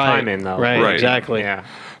most time in, though. Right, exactly. Yeah.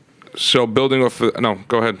 So building off. No,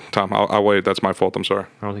 go ahead, Tom. I'll wait. That's my fault. I'm sorry.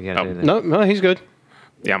 I don't think he had anything. No, he's good.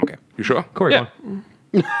 Yeah, I'm okay. You sure? Corey, Yeah. go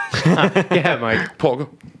on. Yeah, Mike. Paul, go.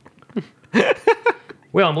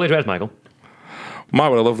 Well, I'm Blaze Raz, Michael. My,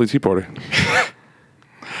 what a lovely tea party.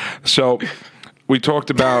 So we talked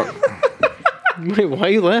about. Wait, why are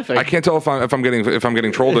you laughing? I can't tell if I'm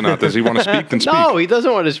getting trolled or not. Does he want to speak? Then speak. No, he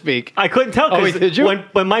doesn't want to speak. I couldn't tell Oh, wait, did you?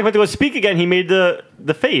 when Mike went to go speak again, he made the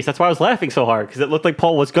face. That's why I was laughing so hard, because it looked like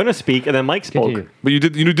Paul was going to speak, and then Mike spoke. Continue. But you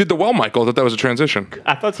did the well, Michael. I thought that was a transition.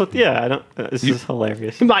 I thought so. Yeah, I don't. This is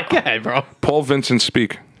hilarious. My God, bro. Paul Vincent,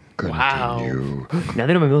 speak. Wow. Now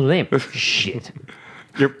they know my middle name. Shit.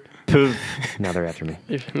 You're Puv. Now they're after me.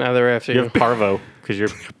 Now they're after You're you. Parvo, because you're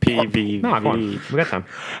PV. No, come on. We got time.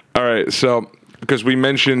 All right, so because we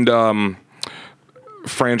mentioned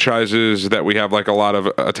franchises that we have like a lot of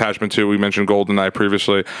attachment to. We mentioned GoldenEye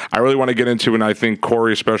previously. I really want to get into, and I think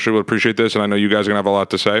Corey especially will appreciate this, and I know you guys are gonna have a lot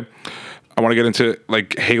to say. I want to get into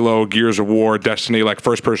like Halo, Gears of War, Destiny, like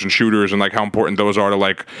first-person shooters, and like how important those are to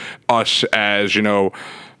like us as, you know,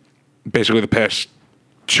 basically the past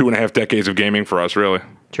 2.5 decades of gaming for us, really.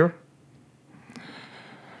 Sure.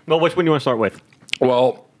 Well, which one do you want to start with?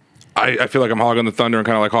 Well, I feel like I'm hogging the thunder and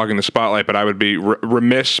kind of like hogging the spotlight, but I would be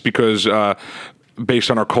remiss because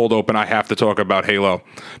based on our cold open, I have to talk about Halo,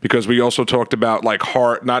 because we also talked about like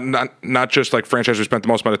not just like franchise we spent the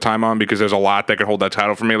most amount of time on, because there's a lot that can hold that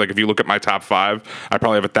title for me. Like if you look at my top 5, I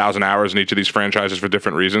probably have 1,000 hours in each of these franchises for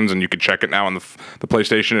different reasons, and you can check it now on the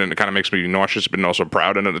PlayStation, and it kind of makes me nauseous, but also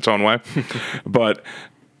proud in its own way. But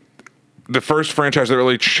the first franchise that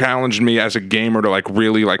really challenged me as a gamer to like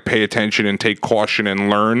really like pay attention and take caution and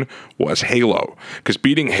learn was Halo. Because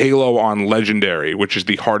beating Halo on Legendary, which is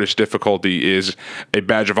the hardest difficulty, is a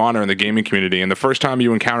badge of honor in the gaming community. And the first time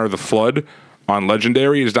you encounter the Flood on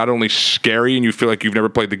Legendary is not only scary and you feel like you've never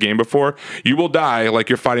played the game before, you will die like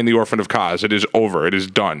you're fighting the Orphan of Kaz. It is over. It is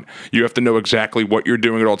done. You have to know exactly what you're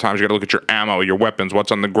doing at all times. You got to look at your ammo, your weapons,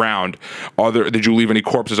 what's on the ground. Did you leave any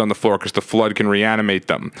corpses on the floor? Because the Flood can reanimate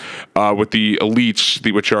them. With the elites,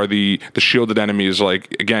 which are the shielded enemies,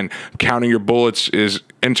 like, again, counting your bullets is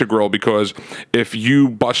integral, because if you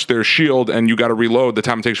bust their shield and you got to reload, the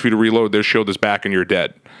time it takes for you to reload, their shield is back and you're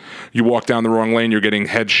dead. You walk down the wrong lane, you're getting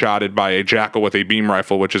headshotted by a Jackal with a beam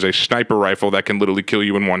rifle, which is a sniper rifle that can literally kill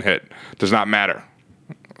you in one hit. Does not matter.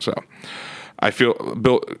 So I feel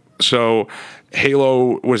so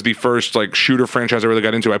Halo was the first like shooter franchise I really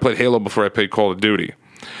got into. I played Halo before I played Call of Duty.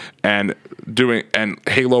 And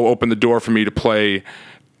Halo opened the door for me to play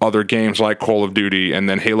other games like Call of Duty, and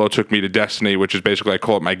then Halo took me to Destiny, which is basically, I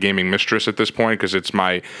call it my gaming mistress at this point, because it's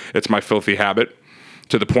my filthy habit.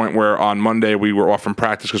 To the point where on Monday we were off from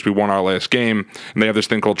practice because we won our last game, and they have this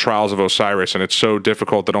thing called Trials of Osiris, and it's so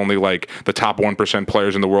difficult that only like the top 1%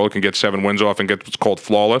 players in the world can get 7 wins off and get what's called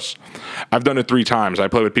flawless. I've done it 3 times. I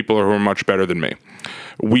play with people who are much better than me.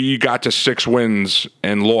 We got to 6 wins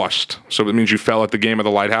and lost, so it means you fell at the game of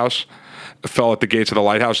the lighthouse. Fell at the gates of the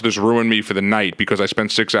lighthouse. This ruined me for the night, because I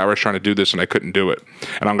spent 6 hours trying to do this and I couldn't do it.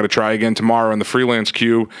 And I'm going to try again tomorrow in the freelance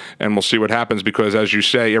queue, and we'll see what happens, because as you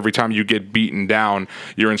say, every time you get beaten down,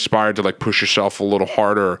 you're inspired to like push yourself a little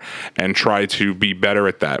harder and try to be better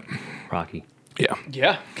at that. Rocky. Yeah.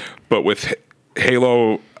 Yeah. But with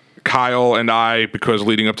Halo, Kyle and I, because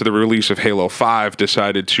leading up to the release of Halo 5,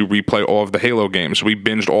 decided to replay all of the Halo games. We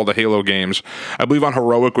binged all the Halo games, I believe on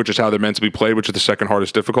Heroic, which is how they're meant to be played, which is the second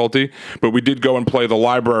hardest difficulty. But we did go and play the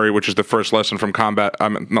Library, which is the first lesson from Combat,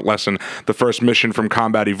 the first mission from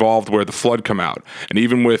Combat Evolved, where the Flood come out. And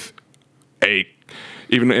even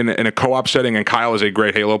in a co-op setting, and Kyle is a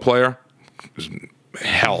great Halo player, it was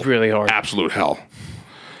hell. Really hard. Absolute hell.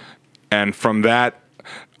 And from that,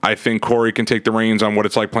 I think Corey can take the reins on what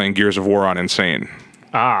it's like playing Gears of War on Insane.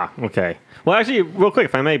 Ah, okay. Well, actually, real quick,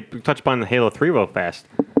 if I may touch upon the Halo 3 real fast.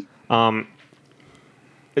 In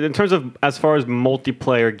terms of as far as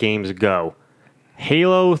multiplayer games go,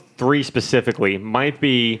 Halo 3 specifically might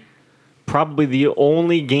be probably the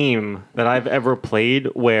only game that I've ever played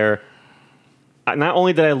where not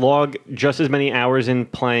only did I log just as many hours in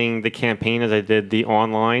playing the campaign as I did the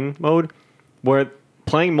online mode, where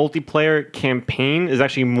playing multiplayer campaign is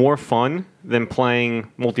actually more fun than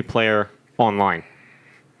playing multiplayer online.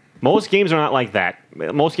 Most games are not like that.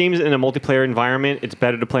 Most games in a multiplayer environment, it's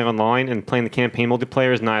better to play online, and playing the campaign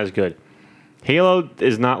multiplayer is not as good. Halo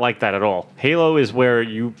is not like that at all. Halo is where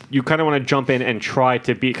you kind of want to jump in and try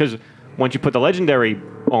to be, because once you put the legendary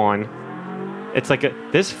on, it's like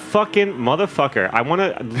this fucking motherfucker. I want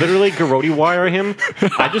to literally garrote wire him.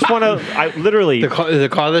 I just want to. I literally. The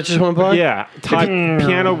car that just went by. Yeah, tie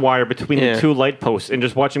piano wire between the two light posts and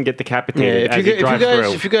just watch him get decapitated Yeah, as he drives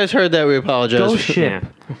through. if you guys heard that, we apologize. Ghost ship.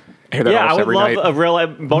 I hear that Yeah, I almost would every love night. a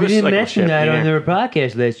real bonus. We didn't like, mention ship, that yeah. on their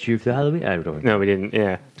podcast last year for Halloween. I don't know. No, we didn't.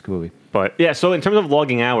 Yeah, It's a good movie. but yeah. So in terms of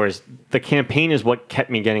logging hours, the campaign is what kept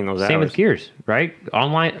me getting those Same hours. with Gears, right?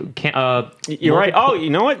 Online. You're right. Oh, you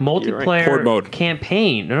know what? You're right. Multiplayer Horde mode.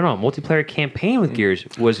 campaign. No, multiplayer campaign with Gears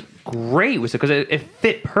was great. Was because it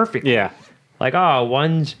fit perfectly. Yeah. Like,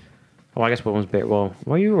 one's. Oh, I guess what one's better. Well,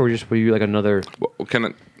 were you like another?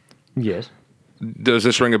 Yes. Does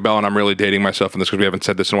this ring a bell? And I'm really dating myself in this because we haven't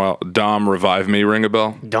said this in a while. Dom, revive me, ring a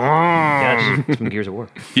bell? Yeah, it's from Gears of War.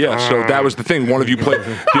 Yeah, so that was the thing. One of you played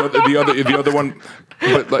the other one,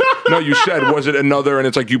 but like, no, you said was it another? And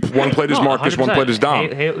it's like one played as Marcus, one 100%. played as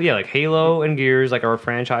Dom. Yeah, like Halo and Gears, like are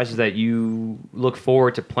franchises that you look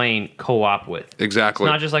forward to playing co-op with. Exactly.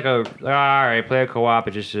 It's not just like all right, play a co-op.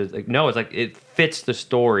 It just like no, it's like it fits the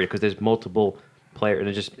story because there's multiple players,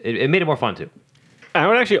 and it made it more fun too. I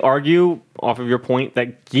would actually argue, off of your point,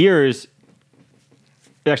 that Gears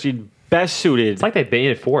is actually best suited It's like they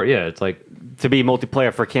made it for it. Yeah, it's like to be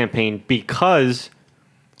multiplayer for campaign because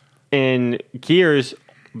in Gears,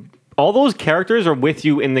 all those characters are with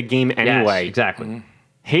you in the game anyway. yes, exactly.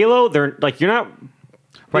 Halo, they're like you're not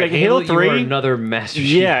Right, like Halo, Halo 3. you are another Master Chief.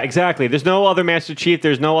 Yeah, exactly. There's no other Master Chief.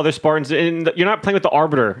 There's no other Spartans, and you're not playing with the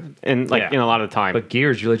Arbiter. And Yeah. a lot of the time. But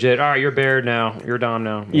Gears, you're legit. All right, you're Baird now. You're Dom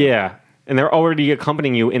now. yeah, and they're already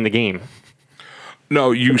accompanying you in the game.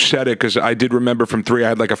 No, you said it because I did remember from 3. I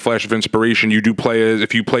had like a flash of inspiration. You do play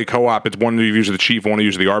if you play co-op, it's one of you use the chief, one of you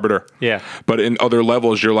use the arbiter. Yeah. But in other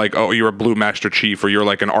levels, you're like, oh, you're a blue master chief, or you're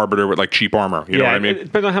like an arbiter with like cheap armor. You know what I mean? It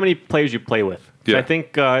depends on how many players you play with. So Yeah. I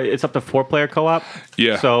think it's up to 4-player co-op.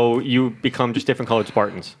 Yeah. So you become just different colored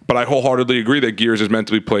Spartans. But I wholeheartedly agree that Gears is meant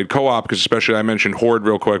to be played co-op because especially I mentioned Horde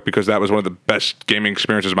real quick because that was one of the best gaming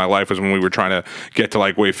experiences of my life was when we were trying to get to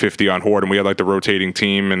like wave 50 on Horde and we had like the rotating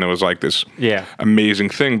team and it was like this amazing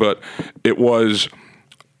thing. But it was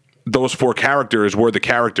those 4 characters were the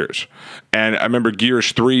characters. And I remember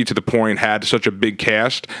Gears 3 to the point had such a big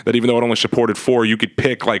cast that even though it only supported 4, you could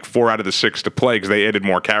pick like 4 out of the 6 to play because they added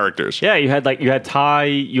more characters. Yeah, you had Ty,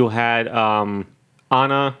 you had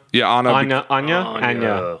Anna. Yeah, Anna.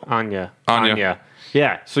 Anya.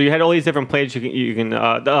 Yeah, so you had all these different players. You can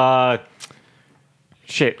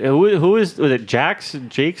shit. Was it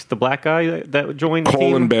Jakes, the black guy that joined the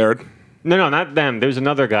Colin team? Baird. No, not them. There was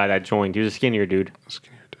another guy that joined. He was a skinnier dude.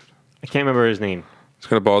 I can't remember his name. It's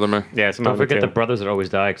going to bother me. Yeah, it's Don't forget too. the brothers that always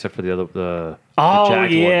die, except for the other. The Oh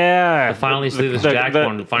Jacked yeah, one. The finally sleeveless Jacked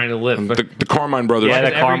one finally lived. The Carmine brothers. Yeah, the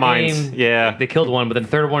Because every Carmines. game, Yeah. they killed one, but then the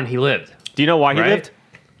third one he lived. Do you know why he Right? lived?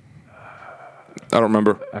 I don't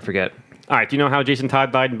remember. I forget. All right. Do you know how Jason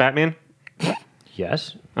Todd died in Batman?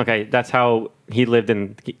 Yes, Okay, that's how he lived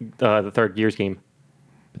in the third Gears game.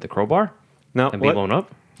 with the crowbar No, and be what? blown up.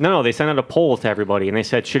 No, they sent out a poll to everybody, and they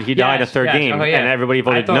said, should he die in the Yes, third yes. game? Okay, yeah. And everybody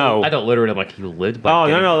voted I thought no. literally like he lived. By Oh,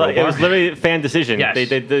 getting no, a it crowbar. was literally a fan decision. Yes, They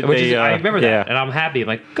I remember that, yeah. and I'm happy. I'm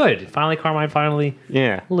like, good. Finally, Carmine finally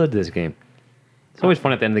Yeah. lived this game. It's always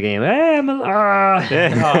fun at the end of the game. Hey,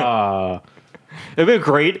 It'd be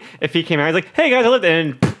great if he came out, he's like, hey guys, I lived,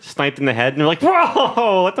 and sniped in the head, and they're like,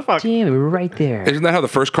 whoa, what the fuck? damn, we were right there. Isn't that how the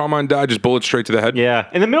first Carmine died? Just bullet straight to the head? Yeah,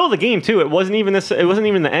 in the middle of the game too. It wasn't even this. It wasn't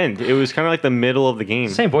even the end. It was kind of like the middle of the game.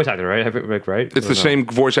 Same voice actor, right? Right? It's the same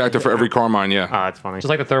voice actor for every Carmine, yeah. Ah, it's funny. Just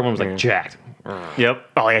like the third one was like jacked. Yep.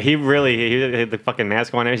 Oh yeah, he had the fucking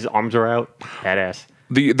mask on. His arms are out. Badass.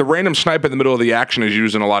 The random snipe in the middle of the action is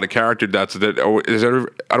used in a lot of character deaths. I don't want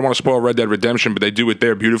to spoil Red Dead Redemption, but they do it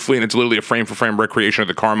there beautifully, and it's literally a frame-for-frame recreation of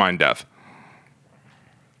the Carmine death.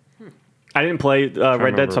 I didn't play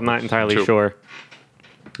Red Dead, so I'm not entirely Two. sure.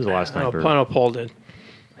 There's a lot of sniper. I know Paul did.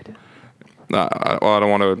 I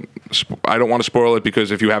don't want to spoil it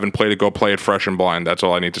because if you haven't played it, go play it fresh and blind. That's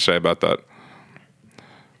all I need to say about that.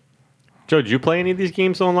 Joe, did you play any of these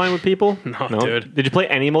games online with people? No, dude. Did you play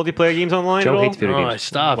any multiplayer games online Joe at all? hates video No, I games.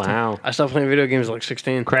 stopped. Wow. I stopped playing video games at like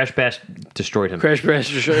 16. Crash Bash destroyed him. Crash Bash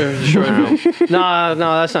destroyed me. No,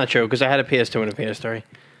 that's not true because I had a PS2 and a PS3.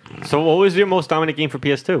 So what was your most dominant game for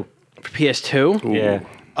PS2? For PS2?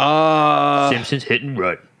 Yeah. Simpsons hit and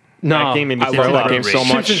run. No. That game made me I so love that happy. game so much.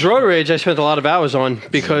 Simpsons Road Rage I spent a lot of hours on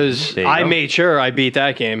because There you I go. made sure I beat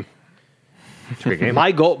that game. It's a great game.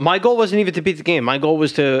 My goal wasn't even to beat the game. My goal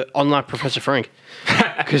was to unlock Professor Frank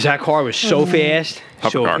because that car was so fast.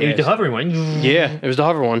 So car. The fast. hovering one. Yeah, it was the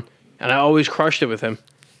hover one, and I always crushed it with him.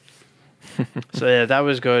 So yeah, that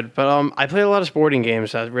was good. But I played a lot of sporting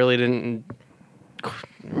games that really didn't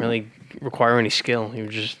really require any skill. You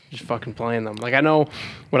were just fucking playing them. Like I know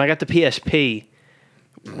when I got the PSP,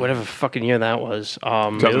 whatever fucking year that was.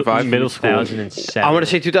 2005? Middle school. 2007. I want to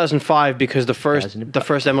say 2005 because the first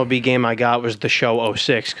 2005. MLB game I got was the show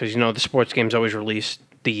 06 because the sports games always release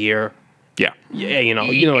the year. Yeah. Yeah, you know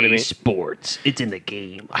what I mean. Sports. It's in the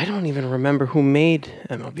game. I don't even remember who made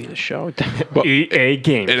MLB the show. EA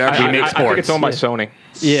Games. It actually I makes think it's owned by Sony.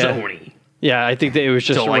 Yeah. Sony. Yeah, I think that it was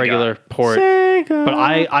just That's a all I regular port. But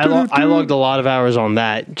I logged a lot of hours on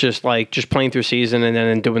that, just playing through season and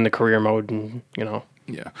then doing the career mode and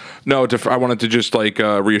Yeah. No, I wanted to just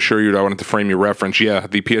reassure you that I wanted to frame your reference. Yeah,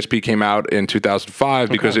 the PSP came out in 2005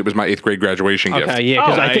 because it was my 8th grade graduation gift. Okay, yeah,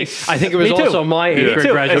 because Oh, I think it was Me too. also my 8th Me grade too.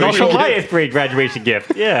 It's graduation. also my 8th grade graduation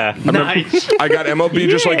gift. Yeah. Nice. I got MLB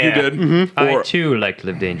just like you did. I too like to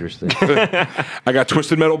live dangerously. I got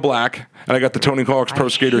Twisted Metal Black, and I got the Tony Hawk's Pro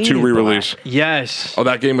Skater 2 hated re-release. Yes. Oh,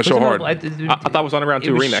 that game was so hard. I thought it was Underground 2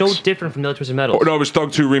 It was Remix. so different from the other Twisted Metal. Oh, no, it was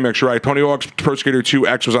Thug 2 Remix, you're right. Tony Hawk's Pro Skater 2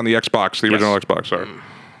 X was on the Xbox, the original Xbox, sorry.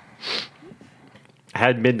 I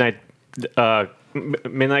had Midnight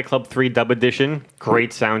Club 3 Dub Edition.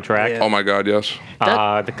 Great soundtrack. Yeah. Oh my God, yes.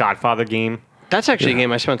 The Godfather game. That's actually a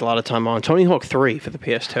game I spent a lot of time on. Tony Hawk 3 for the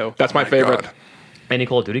PS2. That's my favorite. God. Any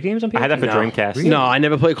Call of Duty games on PS? I had that for No. Dreamcast. No, I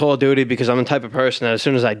never play Call of Duty because I'm the type of person that as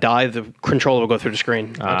soon as I die, the controller will go through the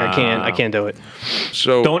screen. Like I can't do it.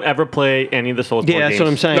 So, Don't ever play any of the Soulsborne games. Yeah, that's what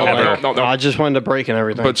I'm saying. No, Like, no. I just wanted to break and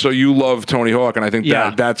everything. but so you love Tony Hawk, and I think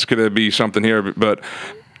Yeah. that's going to be something here. But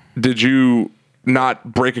did you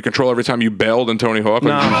not break a controller every time you bailed in Tony Hawk?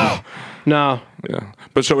 no. Yeah.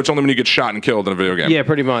 But so it's only when you get shot and killed in a video game. Yeah,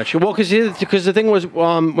 pretty much. Well, because the thing was,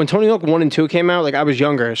 when Tony Hawk 1 and 2 came out, like I was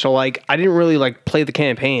younger, so like I didn't really like play the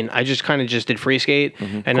campaign. I just kind of just did free skate,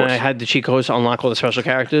 and then I had the cheat codes to unlock all the special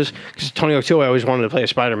characters. Because Tony Hawk 2, I always wanted to play as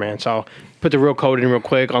Spider-Man, so put the real code in real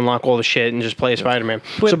quick, unlock all the shit, and just play as Spider-Man.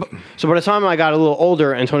 So by the time I got a little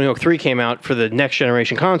older and Tony Hawk 3 came out for the next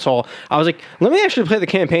generation console, I was like, let me actually play the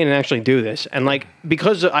campaign and actually do this. And like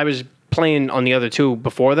because I was playing on the other two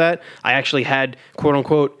before that, I actually had quote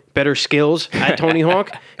unquote better skills at Tony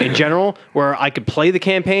Hawk in general, where I could play the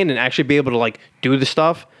campaign and actually be able to like do the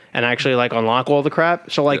stuff and actually like unlock all the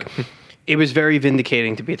crap. So like it was very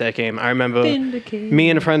vindicating to beat that game. I remember me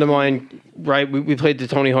and a friend of mine, right, we played the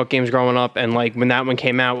Tony Hawk games growing up, and like when that one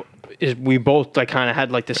came out, we both like kind of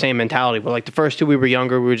had like the same mentality. But like the first two, we were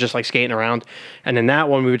younger, we were just like skating around, and then that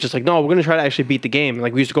one, we were just like, no, we're gonna try to actually beat the game.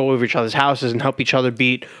 Like we used to go over each other's houses and help each other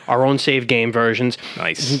beat our own save game versions.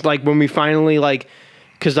 Nice. Like when we finally like,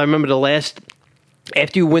 because I remember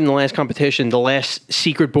after you win the last competition, the last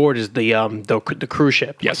secret board is the cruise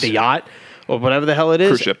ship, Yes. like the yacht or whatever the hell it is.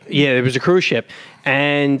 Cruise ship. Yeah, it was a cruise ship,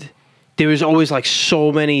 and there was always like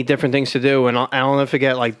so many different things to do, and I'll never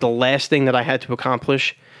forget like the last thing that I had to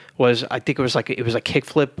accomplish was I think it was a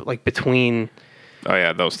kickflip like between Oh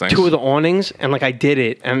yeah, those things. two of the awnings, and like I did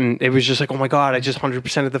it, and it was just like, oh my god, I just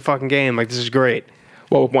 100% of the fucking game. Like this is great.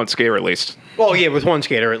 Well, with one skater at least. Well, yeah, with one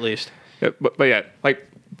skater at least. Yeah, but yeah, like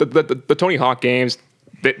the Tony Hawk games,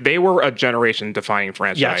 they were a generation-defining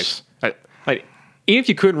franchise. Yes. Like, even if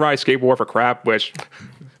you couldn't ride skateboard for crap, which,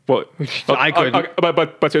 well, I couldn't.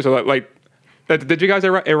 But seriously, like, did you guys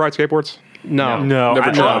ever ride skateboards? No, No,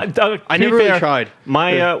 Never tried. I never really tried.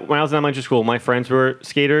 My when I was in elementary school, my friends were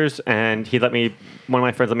skaters, and one of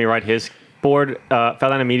my friends let me ride his board. Fell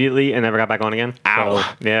down immediately and never got back on again. Ow.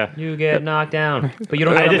 So, yeah. You get knocked down, but you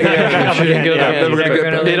don't I get did- up again. never gonna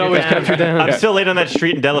get that. It always kept you down. I'm still late on that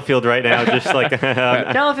street in Delafield right now. Just like,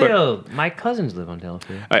 Delafield. My cousins live on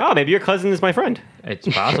Delafield. oh, maybe your cousin is my friend. It's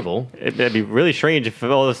possible. It'd be really strange if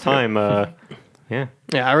all this time. Yeah.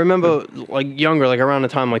 Yeah, I remember like younger, like around the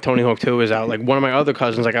time like Tony Hawk 2 was out. Like one of my other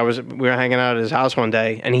cousins, like we were hanging out at his house one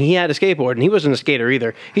day, and he had a skateboard, and he wasn't a skater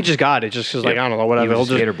either. He just got it, just because like I don't know, whatever. He was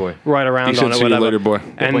a He'll skater just boy. ride around He said, on it, "See you whatever. later, boy."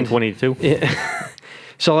 And 22.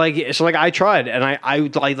 so like I tried, and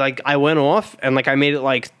I went off, and like I made it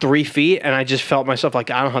like 3 feet, and I just felt myself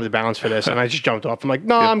like I don't have the balance for this, and I just jumped off. I'm like,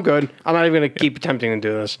 no, I'm good. I'm not even gonna keep attempting to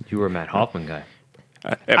do this. You were a Matt Hoffman guy.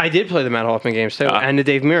 I did play the Matt Hoffman games too, and the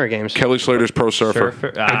Dave Mirra games. Kelly Slater's Pro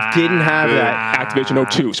Surfer. I didn't have that, Activision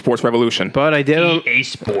 02, Sports Revolution. but I did. EA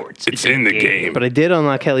Sports. It's in the game. But I did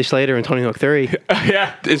unlock Kelly Slater and Tony Hawk 3.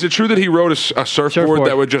 Yeah. Is it true that he wrote a surfboard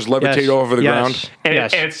that would just levitate Yes. over the Yes. ground? And,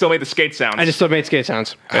 Yes. and it still made the skate sounds. I just still made skate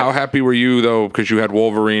sounds. How happy were you though? Because you had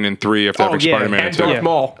Wolverine in 3 after having yeah. Spider-Man in And 2. Darth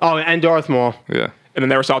Maul. Oh, and Darth Maul. Yeah. And then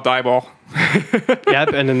never saw Die Ball.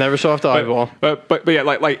 Yep, and then never saw off the eyeball. But yeah,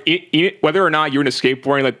 whether or not you're into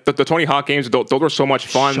skateboarding, like the Tony Hawk games, those are so much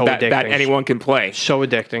fun So that addicting. anyone can play. So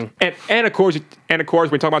addicting. And of course, when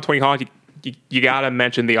you talk about Tony Hawk, you gotta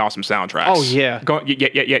mention the awesome soundtracks. Oh, yeah.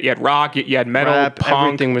 You had rock, you had metal, Rap, punk,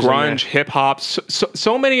 everything was in grunge, there. hip hop.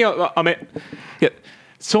 So many.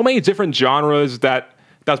 So many different genres that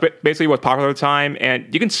was basically what's popular at the time,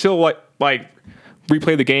 and you can still like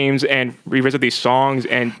replay the games and revisit these songs,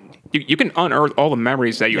 and you can unearth all the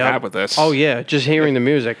memories that you Yep. have with this. Oh, yeah, just hearing the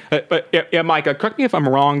music. But yeah, Mike, correct me if I'm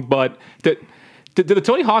wrong, but did the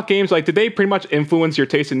Tony Hawk games, did they pretty much influence your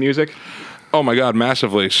taste in music? Oh my God,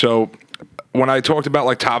 massively. So when I talked about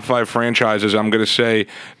like top 5 franchises, I'm going to say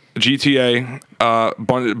GTA,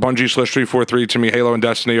 Bungie/343. To me, Halo and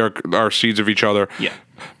Destiny are seeds of each other. Yeah.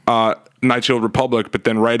 Knight's Old Republic, but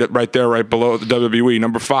then right there, right below the WWE,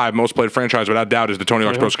 number 5 most played franchise without doubt is the Tony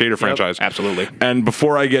Hawk's Pro Skater franchise. Absolutely. And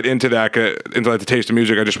before I get into that, into like the taste of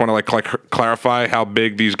music, I just want to clarify how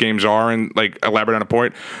big these games are and like elaborate on a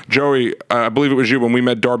point. Joey, I believe it was you when we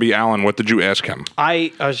met Darby Allin. What did you ask him?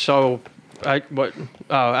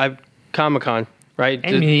 Comic-Con, right?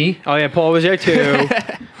 And me. Oh yeah, Paul was there too.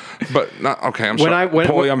 But not okay. I'm When sorry,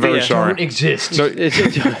 Paulie. I'm very yeah. sorry. Don't exist. So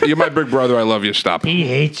you're my big brother. I love you. Stop. He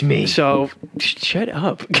hates me. So shut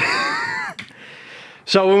up.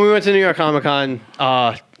 So when we went to New York Comic Con,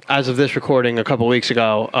 as of this recording a couple weeks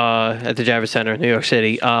ago, at the Javits Center, New York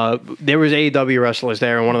City, there was AEW wrestlers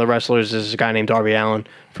there, and one of the wrestlers is a guy named Darby Allin.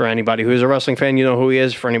 For anybody who's a wrestling fan, you know who he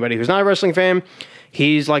is. For anybody who's not a wrestling fan,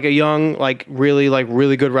 he's like a young,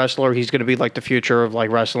 really good wrestler. He's going to be like the future of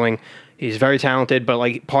like wrestling. He's very talented, but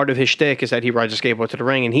like part of his shtick is that he rides a skateboard to the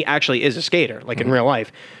ring, and he actually is a skater, like in real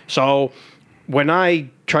life. So when I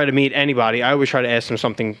try to meet anybody, I always try to ask them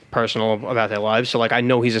something personal about their lives. So like I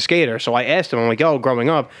know he's a skater, so I asked him, I'm like, "Oh, growing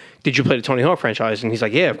up, did you play the Tony Hawk franchise?" And he's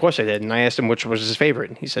like, "Yeah, of course I did." And I asked him which was his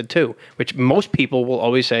favorite, and he said 2, which most people will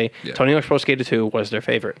always say Tony Hawk's Pro Skater 2 was their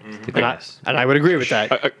favorite, and I would agree with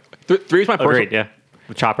that. 3 is my personal. Agreed, yeah.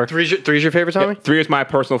 The Chopper. Three's your favorite, Tommy? 3 is my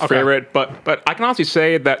personal favorite, but I can honestly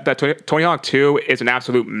say that Tony Hawk 2 is an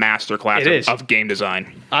absolute masterclass It is. of game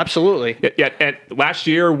design. Absolutely. Yeah, and last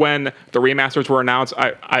year when the remasters were announced,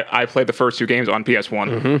 I played the first 2 games on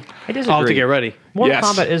PS1. I disagree. All to get ready. Mortal Yes.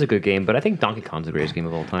 Kombat is a good game, but I think Donkey Kong's the greatest game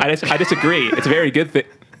of all time. I disagree. It's a very good thing.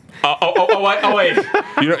 Wait.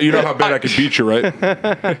 You know how bad I could beat you, right?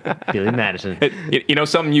 Billy Madison. You know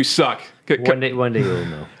something, you suck. One day you'll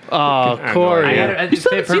know. Oh, Corey. I just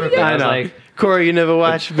fit perfectly. I was like, Corey, you never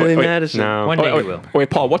watched Billy wait, Madison. No. one day you will. Wait,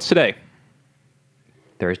 Paul, what's today?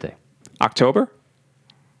 Thursday. October?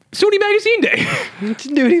 Sony Magazine Day. It's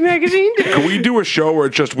Nudie Magazine Day. Can we do a show where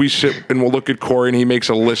it's just we sit and we'll look at Corey and he makes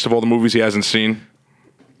a list of all the movies he hasn't seen?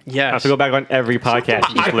 I have Yes. to go back on every podcast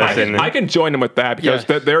and just listen. I can join them with that because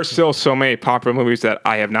Yeah. there are still so many popular movies that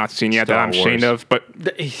I have not seen yet that Star I'm ashamed Wars. of. But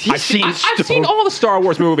He's I've seen all the Star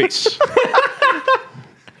Wars movies.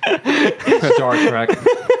 Star Trek.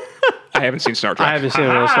 I haven't seen Star Trek. I haven't seen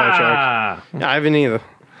another Star Ah, Trek. I haven't either.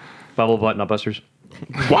 Bubble Butt Nutbusters.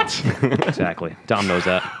 What? Exactly. Dom knows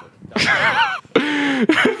that.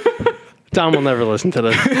 Dom will never listen to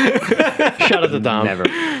this. Shout out to Dom. Never.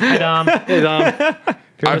 Hi, Dom. If Hey, Dom.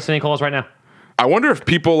 you're listening, call us right now. I wonder if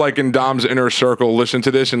people like in Dom's inner circle listen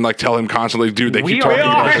to this and like tell him constantly, dude, they keep We talking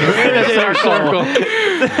are. about this. It is in our circle. All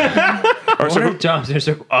right, so What if Dom's in a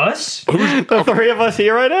circle? Us? The 3 of us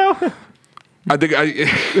here right now? I think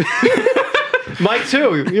Mike,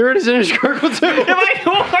 too. You're in his inner circle, too.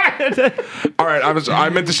 all right, I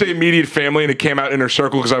meant to say immediate family and it came out inner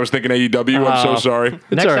circle because I was thinking AEW. I'm so sorry.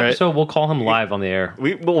 Next all right. episode, we'll call him live on the air.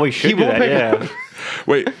 We should He do won't that, pick yeah.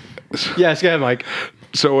 Wait. Yes, go ahead, Mike.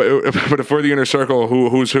 So, but if we're the inner circle,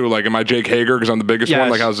 who's who? Like, am I Jake Hager because I'm the biggest one?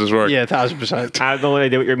 Yes. Like, how's this work? Yeah, 1,000%. I have no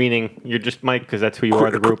idea what you're meaning. You're just Mike because that's who you are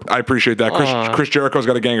in the group. I appreciate that. Chris Jericho's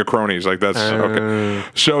got a gang of cronies. Like that's okay.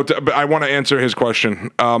 So, but I want to answer his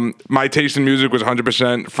question. My taste in music was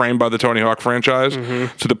 100% framed by the Tony Hawk franchise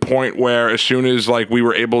to the point where as soon as like we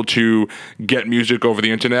were able to get music over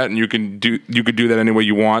the internet and you could do that any way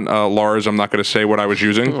you want. Lars, I'm not going to say what I was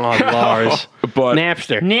using, Oh, Lars. but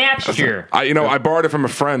Napster. Napster. I borrowed it from a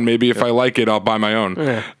friend. Maybe if I like it, I'll buy my own.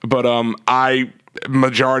 But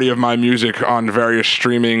majority of my music on various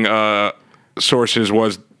streaming sources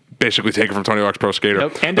was basically taken from Tony Hawk's Pro Skater.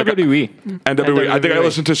 Yep. And WWE. NWA. I think I NWA.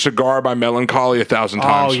 listened to Cigar by Melancholy 1,000 Oh,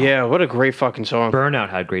 times. yeah. What a great fucking song. Burnout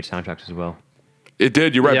had great soundtracks as well. It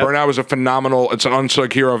did. You're right. Yep. Burnout was a phenomenal. It's an unsung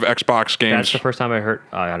hero of Xbox That's games. the first time I heard.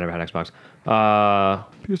 I never had Xbox.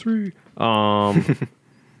 PS3.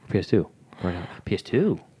 PS2. Burnout.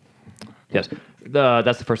 PS2. Yes.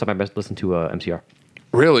 That's the first time I listened to MCR.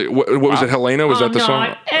 Really? What was it? Helena? Was that the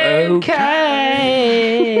song?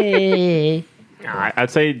 Okay. I'd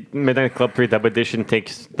say Midnight Club 3 Dub Edition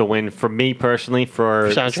takes the win for me personally for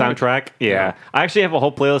soundtrack. Yeah. I actually have a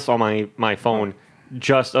whole playlist on my phone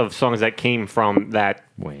just of songs that came from that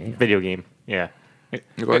video game. Yeah.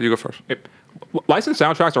 You go first. Licensed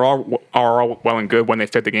soundtracks are all well and good when they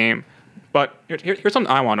fit the game, but here's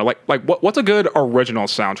something I want to like. What's a good original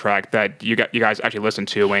soundtrack that you guys actually listen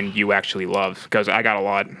to and you actually love? Because I got a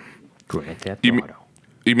lot. Grand Theft You Auto.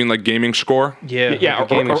 mean like gaming score? Yeah. Yeah,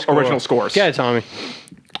 original scores. Yeah, Tommy.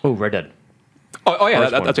 Oh, Red Dead. Oh yeah,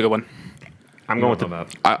 First one. that's a good one. I'm going with the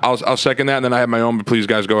about. I'll second that, and then I have my own. But please,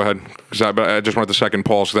 guys, go ahead. Because I just wanted to second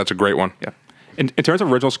Paul's. So that's a great one. Yeah. In terms of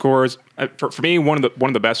original scores, for me, one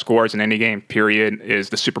of the best scores in any game, period, is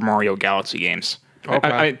the Super Mario Galaxy games.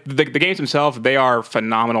 Okay. The games themselves, they are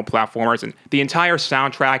phenomenal platformers, and the entire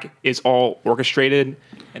soundtrack is all orchestrated,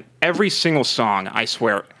 and every single song, I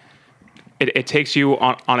swear, it takes you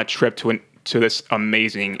on a trip to this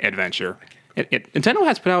amazing adventure. Nintendo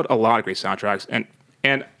has put out a lot of great soundtracks,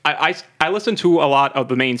 and I listen to a lot of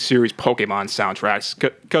the main series Pokemon soundtracks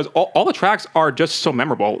because all the tracks are just so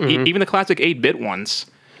memorable, even the classic 8-bit ones.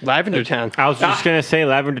 Lavender Town. I was just going to say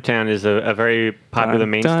Lavender Town is a very popular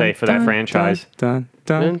mainstay for that franchise. I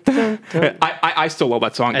still love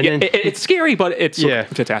that song. And then- It's scary, but it's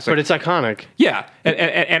fantastic. But it's iconic. Yeah,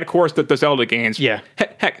 and of course the Zelda games. Yeah.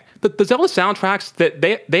 Heck, the Zelda soundtracks that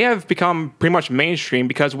they have become pretty much mainstream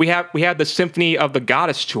because we have the Symphony of the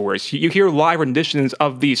Goddess tours. You hear live renditions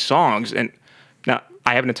of these songs, and now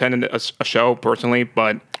I haven't attended a show personally,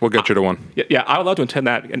 but We'll get you to one. yeah, I would love to attend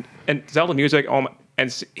that. And Zelda music,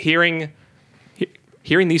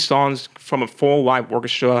 hearing these songs from a full live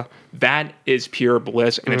orchestra, that is pure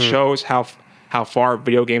bliss, and it shows how far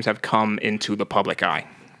video games have come into the public eye.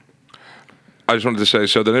 I just wanted to say,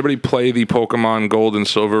 so did anybody play the Pokemon Gold and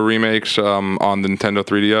Silver remakes on the Nintendo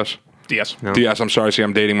 3DS? Yes. DS, I'm sorry. See,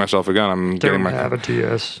 I'm dating myself again. I'm getting my. a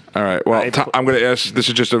TS. All right. Well, I'm going to ask. This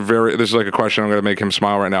is like a question. I'm going to make him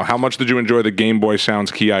smile right now. How much did you enjoy the Game Boy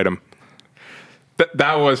Sounds key item?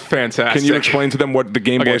 That was fantastic. Can you explain to them what the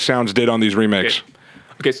Game Boy Sounds did on these remakes?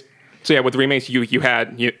 Okay, so yeah, with the remakes, you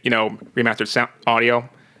had remastered sound audio.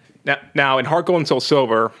 Now in Heart Gold and Soul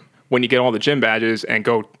Silver, when you get all the gym badges and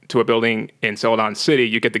go to a building in Celadon City,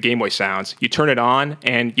 you get the Game Boy Sounds. You turn it on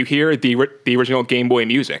and you hear the original Game Boy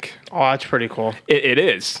music. Oh, that's pretty cool. It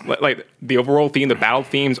is like the overall theme, the battle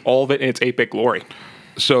themes, all of it in its 8-bit glory.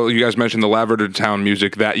 So you guys mentioned the Lavender Town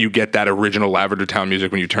music. That you get that original Lavender Town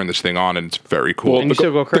music when you turn this thing on, and it's very cool. And you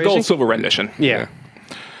still go crazy? The Gold Silver rendition. Yeah.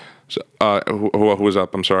 So, who was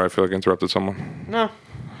up? I'm sorry, I feel like I interrupted someone. No.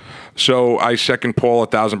 So I second Paul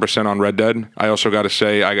 1,000% on Red Dead. I also got to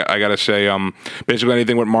say, basically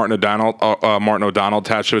anything with Martin O'Donnell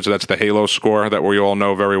attached to it. So that's the Halo score that we all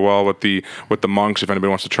know very well with the monks. If anybody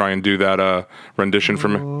wants to try and do that rendition for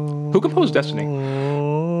me, Who composed Destiny?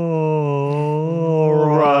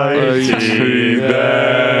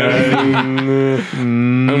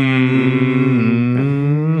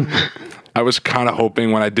 I was kind of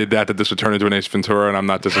hoping when I did that this would turn into an Ace Ventura, and I'm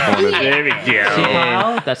not disappointed. There we go.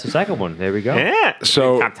 Kyle, that's the second one. There we go. Yeah.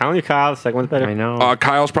 So- I'm telling you, Kyle, the second one's better. I know.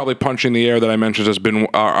 Kyle's probably punching the air that I mentioned has been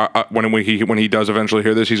when he does eventually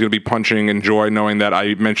hear this, he's going to be punching in joy knowing that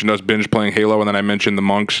I mentioned us binge playing Halo and then I mentioned the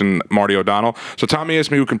monks and Marty O'Donnell. So Tommy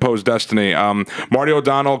asked me who composed Destiny. Marty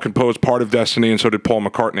O'Donnell composed part of Destiny, and so did Paul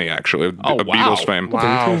McCartney, actually, of Beatles fame.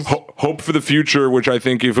 Wow. Hope for the Future, which I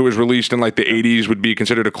think if it was released in like the 80s would be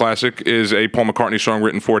considered a classic, is a Paul McCartney song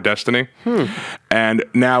written for Destiny. And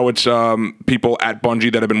now it's people at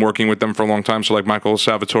Bungie that have been working with them for a long time. So like Michael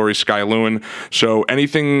Salvatore, Sky Lewin. So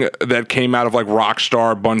anything that came out of like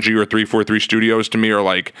Rockstar, Bungie, or 343 Studios to me are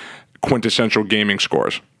like quintessential gaming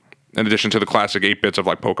scores. In addition to the classic 8 bits of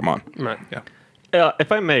like Pokemon. Right. Yeah.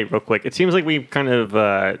 If I may, real quick, it seems like we kind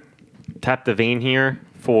of tapped the vein here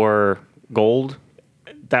for Gold.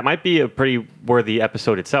 That might be a pretty worthy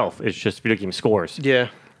episode itself. It's just video game scores. Yeah.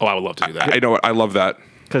 Oh, I would love to do that. I know it. I love that.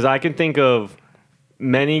 Because I can think of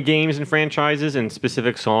many games and franchises and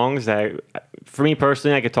specific songs that, for me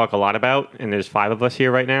personally, I could talk a lot about. And there's 5 of us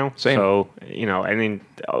here right now. Same. So, I mean,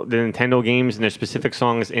 the Nintendo games and there's specific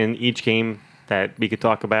songs in each game that we could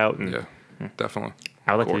talk about. And Yeah, definitely.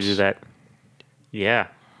 I would like to do that. Yeah.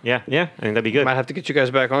 I think that'd be good. Might have to get you guys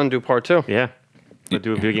back on and do part 2. Yeah. We'll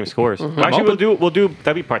do video game scores. Well, actually, we'll do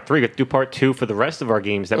that'd be part 3. We'll do part 2 for the rest of our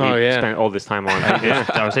games that we spent all this time on.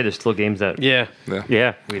 I would say there's still games that Yeah.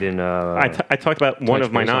 Yeah. we didn't. I talked about one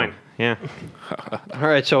of my 9. Yeah. All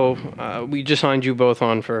right, so we just signed you both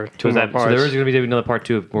on for two more So parts. there is going to be another part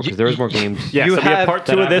 2 because there is more games. Yeah, You so we have have- part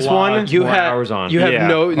that 2 of I've this one. logged you more have hours on. You have Yeah,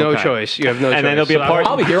 no okay. choice. You have no choice. And then there'll be a So I part. won't-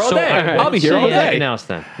 I'll be here all so day. I won't I'll be here all say day. anything else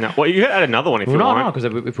then. No, well, you can add another one if you No, want. because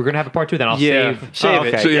if we're going to have a part 2, then I'll Yeah, save. save Oh, it.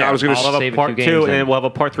 okay. So, yeah, I was gonna I'll have save a a part few 2, games and then and- we'll have a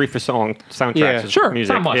part 3 for soundtracks. Yeah. and Sure.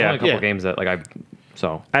 music. Not much. Yeah. Only a couple Yeah. of games that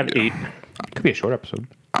so I have 8. could be a short episode.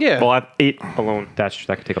 Yeah. Well, I have 8 alone. That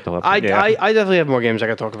could take up the whole I, episode. Yeah. I definitely have more games I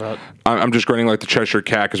got to talk about. I'm just grinning like the Cheshire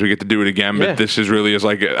Cat because we get to do it again. But Yeah. this is really is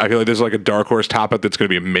like I feel like this is like a dark horse topic that's going to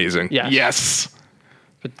be amazing. Yes. Yes.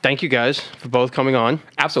 But thank you guys for both coming on.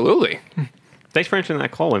 Absolutely. Thanks for answering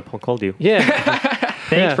that call when Paul called you. Yeah.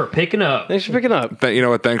 Thanks Yeah. for picking up. Thanks for picking up. You know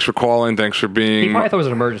what? Thanks for calling. Thanks for He being. probably thought it was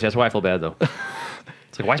an emergency. That's why I feel bad though.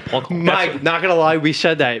 It's like, why is Paul calling? Mike, not gonna lie, we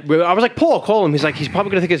said that. I was like, Paul, call him. He's like, he's probably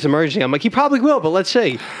gonna think it's an emergency. I'm like, he probably will, but let's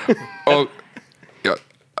see. Oh, yeah.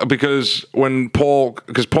 Because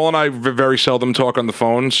Paul and I very seldom talk on the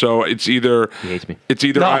phone, so it's either He hates me. It's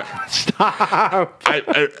either No, stop.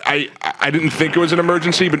 I didn't think it was an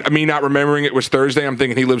emergency, but me not remembering it was Thursday. I'm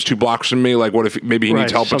thinking he lives 2 blocks from me. Like, what if maybe he Right,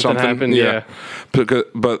 needs help with something something? happened, yeah.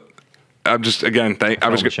 But I'm just again. I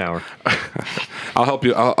was. in the shower. I'll help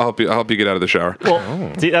you. I'll help you. I'll help you get out of the shower.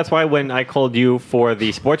 Well, see, that's why when I called you for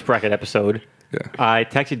the sports bracket episode, Yeah. I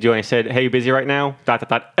texted you and I said, "Hey, you busy right now?" ...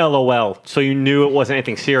 LOL. So you knew it wasn't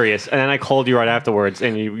anything serious, and then I called you right afterwards,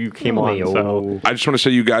 and you came on. So I just want to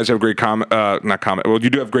say you guys have great not comment. Well, you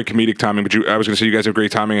do have great comedic timing, but I was going to say you guys have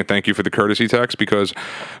great timing, and thank you for the courtesy text because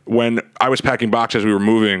when I was packing boxes, we were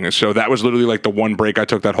moving, so that was literally like the one break I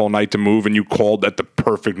took that whole night to move, and you called at the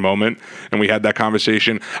perfect moment, and we had that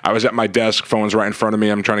conversation. I was at my desk, phone's right in front of me.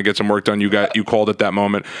 I'm trying to get some work done. You called at that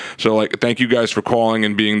moment, so like thank you guys for calling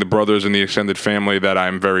and being the brothers and the extended family that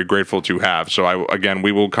I'm very grateful to have. So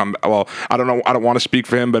we will come. Well, I don't know. I don't want to speak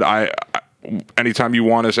for him, but anytime you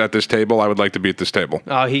want us at this table, I would like to be at this table.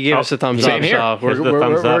 He gave us a thumbs same up. here. So Here's the we're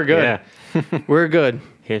thumbs up. good. Yeah. We're good.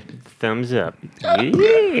 Here's the thumbs up.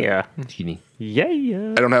 Yeah. Genie.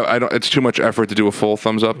 Yeah. I don't. It's too much effort to do a full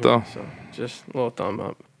thumbs up, though. So just a little thumb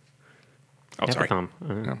up. Oh, sorry. Thumb.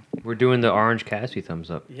 We're doing the Orange Cassidy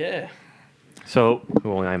thumbs up. Yeah. So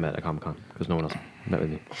Who only I met at Comic Con because no one else met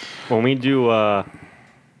with me. when we do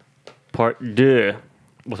part 2,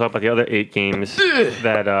 we'll talk about the other 8 games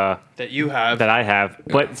that That you have. that I have.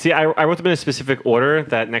 But see, I wrote them in a specific order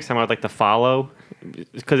that next time I would like to follow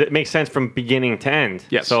because it makes sense from beginning to end.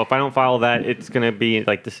 Yes. So if I don't follow that, it's going to be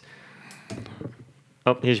like this.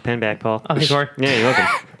 Oh, here's your pen back, Paul. Oh, hey, Corey. Yeah, you're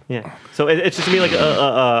welcome. Yeah. So it's just going to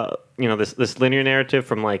be like this linear narrative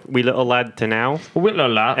from like wee little lad to now.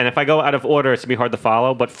 And if I go out of order, it's going to be hard to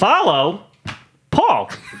follow. But follow Paul.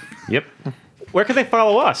 Yep. Where can they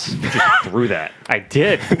follow us? Through that. I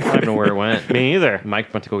did. I don't know where it went. Me either.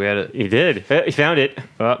 Mike went to go get it. He did. He found it.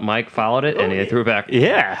 Mike followed it and he threw it back.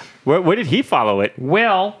 Yeah. Where did he follow it?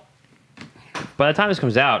 Well, by the time this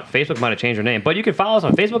comes out, Facebook might have changed their name, but you can follow us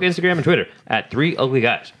on Facebook, Instagram, and Twitter at 3 Ugly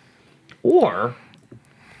Guys, or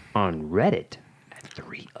on Reddit at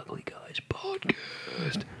 3 Ugly Guys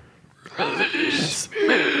Podcast.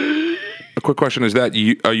 A quick question: Is that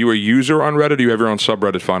are you a user on Reddit? Or do you have your own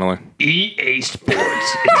subreddit? Finally, EA Sports.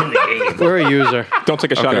 It's in the game. We're a user. Don't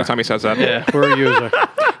take a shot Okay. every time he says that. Yeah, we're a user.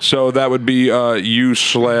 so that would be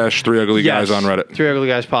you/3 Ugly Yes. Guys on Reddit. 3 Ugly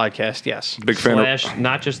Guys podcast. Yes. Big fan Slash,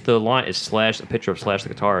 not just the line, it's slash a picture of Slash the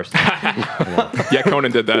guitarist. Yeah,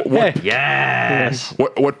 Conan did that. Hey, Yes.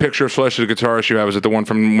 What picture of Slash the guitarist you have? Is it the one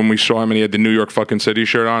from when we saw him and he had the New York fucking City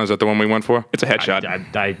shirt on? Is that the one we went for? It's a headshot.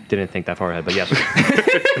 I didn't think that far ahead, but yes.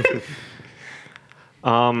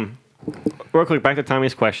 Real quick, back to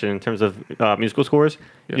Tommy's question in terms of musical scores.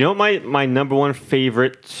 You know what my number one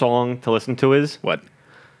favorite song to listen to is? What?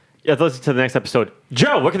 Yeah, listen to the next episode.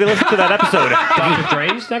 Joe, where can they listen to that episode? Dr.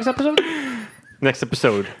 Dre's next episode? Next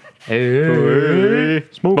episode. Hey.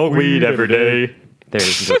 Smoke weed every day. There it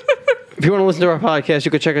is. if you want to listen to our podcast,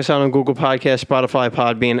 you can check us out on Google Podcasts, Spotify,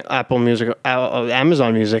 Podbean, Apple Music,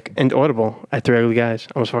 Amazon Music, and Audible at 3 Ugly Guys.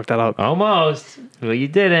 I almost fucked that up. Almost. Well, you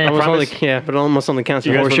didn't. Almost only, promise. yeah, but almost only counts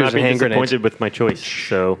You for guys will horseshoes not and be hand grenades. disappointed with my choice,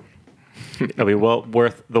 so it'll be well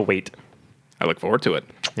worth the wait. I look forward to it.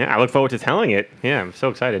 Yeah, I look forward to telling it. Yeah, I'm so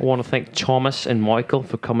excited. I want to thank Thomas and Michael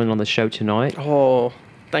for coming on the show tonight. Oh,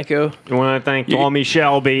 thank you. I want to thank Tommy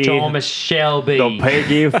Shelby, Thomas Shelby. the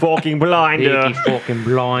Peggy fucking blinder, Piggy fucking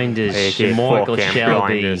Blinders. Piggy and Michael fucking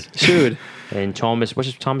Shelby. blinders. Dude. And Thomas. What's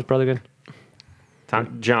his Thomas' brother again?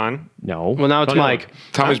 John, No. Well, now it's Oh, no. Mike.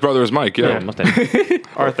 Tommy's brother is Mike. Yeah, Yeah. must have.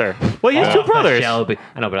 Arthur. Well, he has two Arthur brothers. Shelby.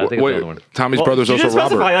 I know, but I think it's the other one. Tommy's Well, brother's you also didn't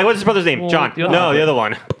specify, Robert. like, what's his brother's name? Well, John. the other No, one. the other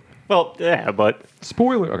one. Well, yeah, but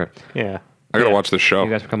Spoiler. Okay. yeah. I gotta watch this show. You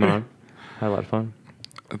guys for coming on. Had a lot of fun.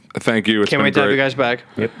 Thank you. It's Can't been wait to have great. you guys back.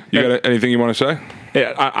 Yep. You got anything you want to say?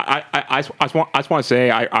 Yeah, I just want to say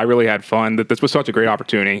I really had fun. That this was such a great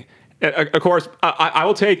opportunity. Of course, I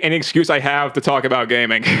will take any excuse I have to talk about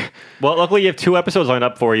gaming. Well, luckily you have 2 episodes lined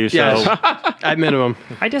up for you. So Yes, at minimum.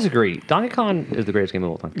 I disagree. Donkey Kong is the greatest game of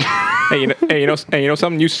all time. hey, you know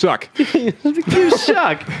something? You suck. You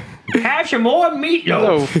suck. Have some more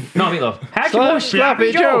meatloaf. No, meatloaf. Have some more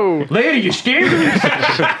Sloppy Joe. Later, you stink.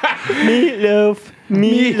 meatloaf.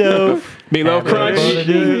 Meatloaf crunch.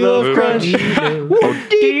 Meatloaf crunch.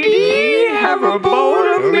 Have a bowl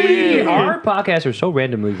of meat. Our podcasts are so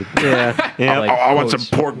randomly. Yeah. Yeah. Like, I want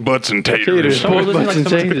some pork butts and taters. Taters. Someone Pork listening,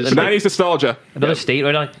 butts and someone- taters. 90s nostalgia. Another state,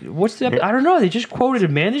 right? Like, what's the? I don't know. They just quoted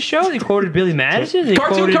Amanda's show. They quoted Billy Madison. They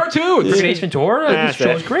quoted Cartoons. Ace Ventura. This That's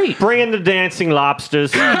show's it. great. Bring in the dancing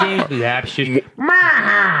lobsters. Lapsters. When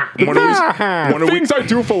are we, Things I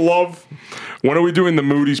do for love. when are we doing the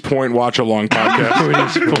Moody's Point watch along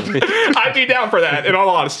podcast? I'd be down for that, in all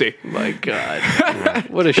honesty. My God.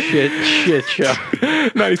 What a shit show.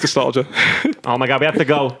 90s nostalgia. Oh my God, we have to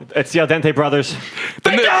go. It's the Al Dente brothers.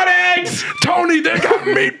 They got eggs, Tony. They got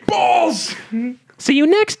meatballs. See you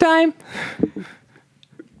next time.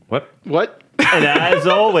 What? And as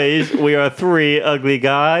always, we are 3 ugly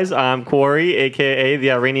guys. I'm Corey, aka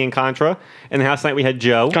the Iranian Contra. In the house tonight, we had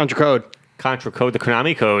Joe. Contra Code. Contra Code, the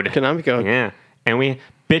Konami Code. Konami Code. Yeah. And we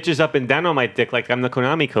bitches up and down on my dick like I'm the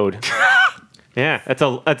Konami Code. Yeah, that's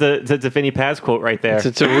a Vinny Paz quote right there.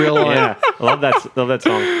 It's a real line. Yeah, I love that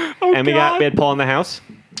song. And we had Paul in the house.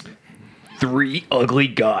 3 ugly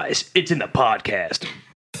guys. It's in the podcast.